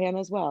Tess Cohan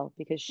as well,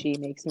 because she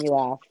makes me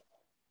laugh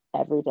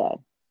every day,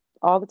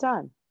 all the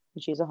time.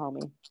 And she's a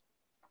homie.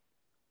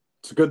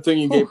 It's a good thing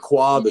you gave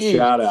Qua the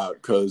shout out,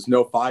 because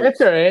no fire.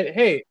 That's all right.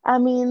 Hey. I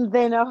mean,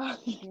 they know.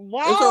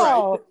 Wow. It's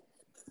all right.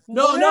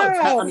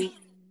 No.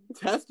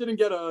 Tess didn't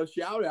get a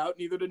shout out,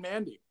 neither did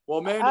Mandy.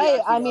 Well, Mandy.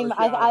 I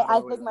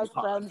think my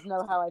friends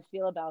know how I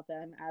feel about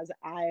them, as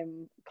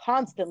I'm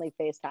constantly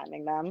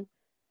FaceTiming them.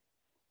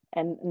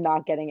 and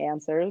not getting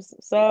answers.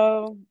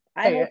 So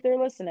I hope they're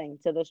listening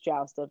to this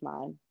joust of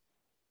mine.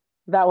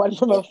 That went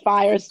from a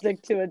fire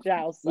stick to a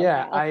joust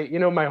somehow.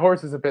 Yeah, my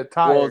horse is a bit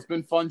tired. Well, it's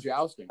been fun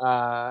jousting.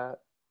 What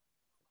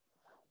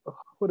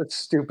a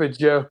stupid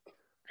joke.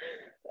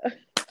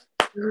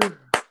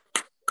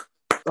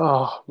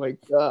 Oh my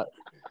God.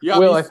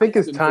 Will, I think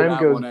as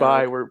time goes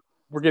by, we're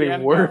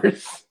getting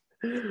worse.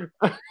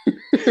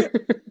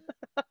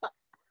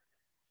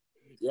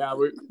 Yeah,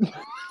 we're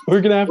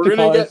gonna have to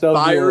call ourselves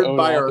fired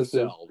by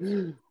ourselves.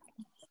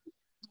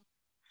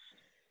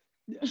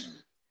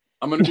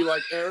 I'm gonna be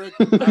like, Eric,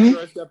 after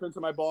I step into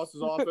my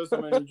boss's office,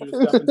 I'm gonna need you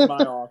to step into my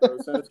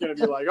office, and it's gonna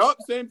be like, oh,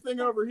 same thing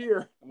over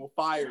here, and we'll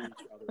fire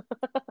each other.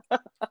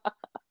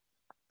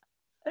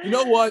 You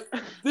know what?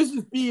 This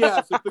is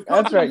BS. If the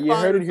That's right. You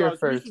heard it here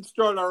first. We should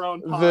start our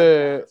own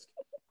podcast.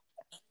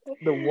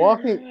 The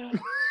walking.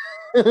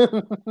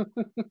 The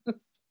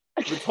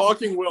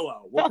Talking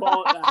Willow. We'll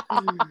call it that.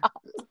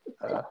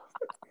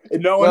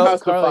 And no one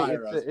has Carly, to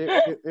fire us.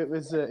 It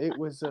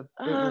was a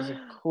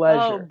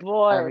pleasure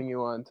having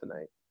you on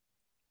tonight.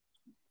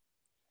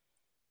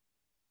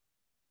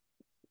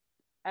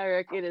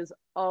 Eric, it is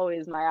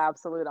always my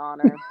absolute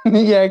honor.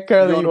 Yeah,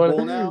 Carly, you want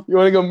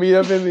to go meet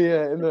up in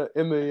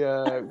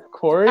the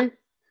quarry?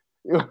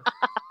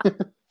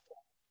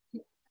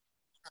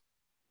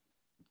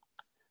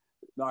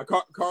 No,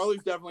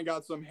 Carly's definitely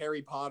got some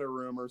Harry Potter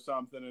room or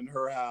something in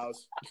her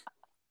house.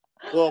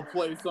 Little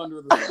place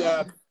under the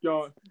steps,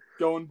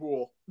 going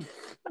pool.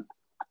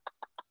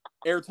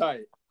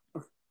 Airtight.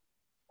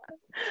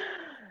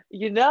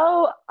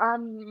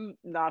 I'm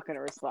not going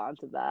to respond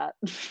to that.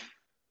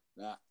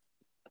 Yeah.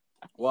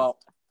 Well,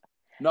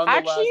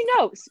 nonetheless. Actually,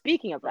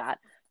 speaking of that,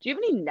 do you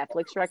have any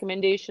Netflix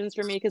recommendations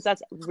for me? Because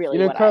that's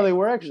really Carly,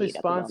 we're actually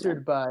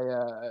sponsored by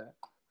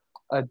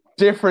a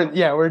different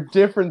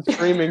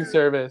streaming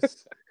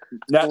service.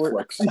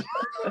 Netflix.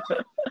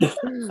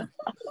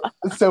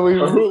 So we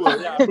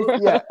Hulu,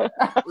 yeah.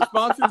 We're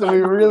sponsored so by we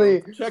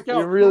really Check out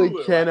we really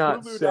Hulu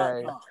cannot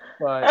say,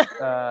 but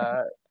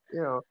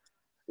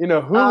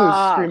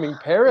Hulu's streaming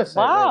Parasite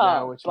right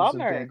now, which was a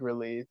big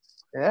release.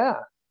 Yeah.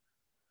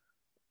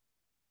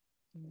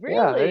 Really?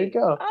 Yeah, there you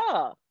go.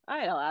 Oh,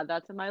 I'll add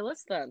that to my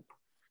list then.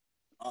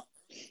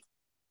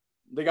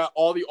 They got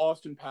all the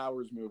Austin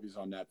Powers movies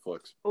on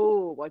Netflix.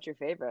 Oh, what's your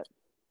favorite?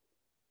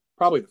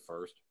 Probably the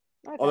first.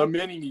 Okay. Although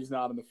Mini-Me's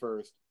not in the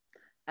first.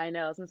 I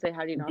know. I was going to say,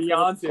 how do you not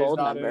Beyonce's gold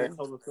not member? in it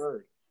until the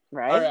third.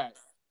 Right? All right.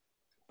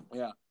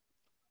 Yeah.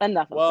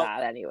 Enough of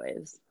that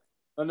anyways.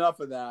 Enough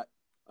of that.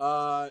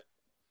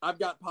 I've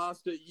got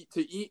pasta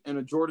to eat and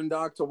a Jordan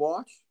doc to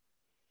watch.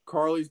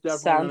 Carly's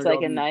definitely sounds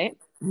like a night.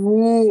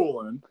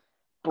 Drooling.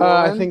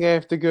 I think I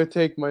have to go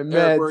take my meds.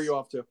 Eric, where are you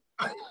off to?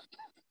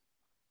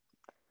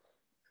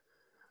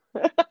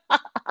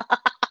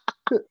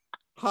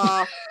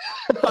 Ha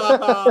ha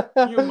ha!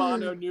 You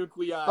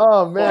mononuclear.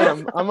 Oh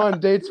man, I'm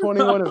on day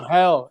 21 of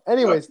hell.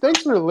 Anyways,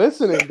 thanks for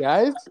listening,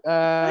 guys.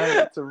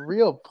 It's a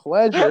real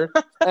pleasure.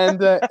 And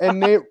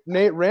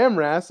Nate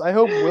Ramras, I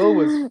hope Will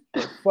was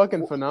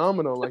fucking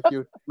phenomenal, like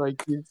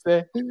you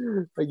say,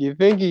 like you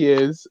think he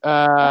is.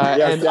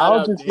 And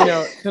I'll just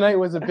tonight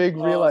was a big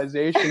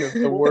realization of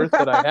the worth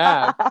that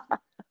I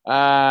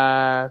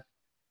have.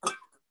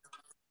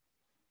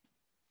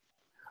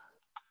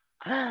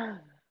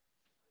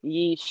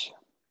 Yeesh.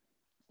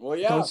 Well,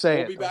 yeah, Don't say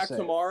we'll be back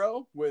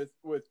tomorrow with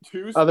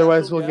two.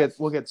 Otherwise, we'll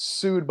get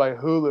sued by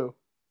Hulu.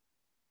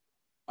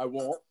 I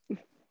won't.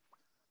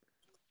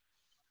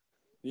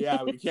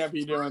 Yeah, we can't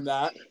be doing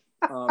that.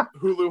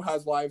 Hulu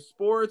has live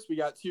sports. We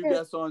got two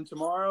guests on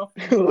tomorrow.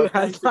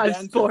 Thanks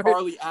again to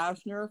Carly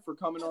Ashner for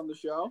coming on the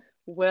show.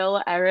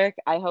 Will, Eric,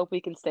 I hope we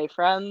can stay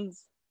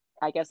friends.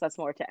 I guess that's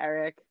more to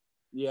Eric.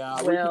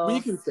 Yeah, we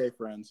can stay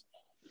friends.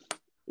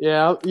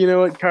 Yeah, you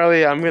know what,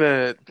 Carly? I'm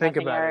gonna think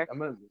about Eric.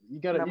 it.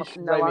 You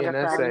should write me an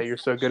essay. You're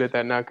so good at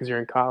that now because you're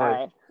in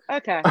college. All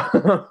right. Okay.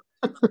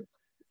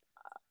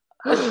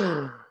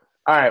 All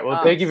right.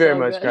 Well, thank you very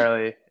much,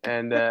 Carly,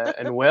 and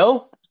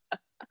Will.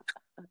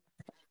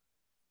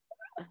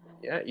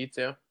 Yeah, you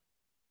too.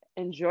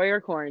 Enjoy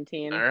your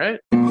quarantine. All right.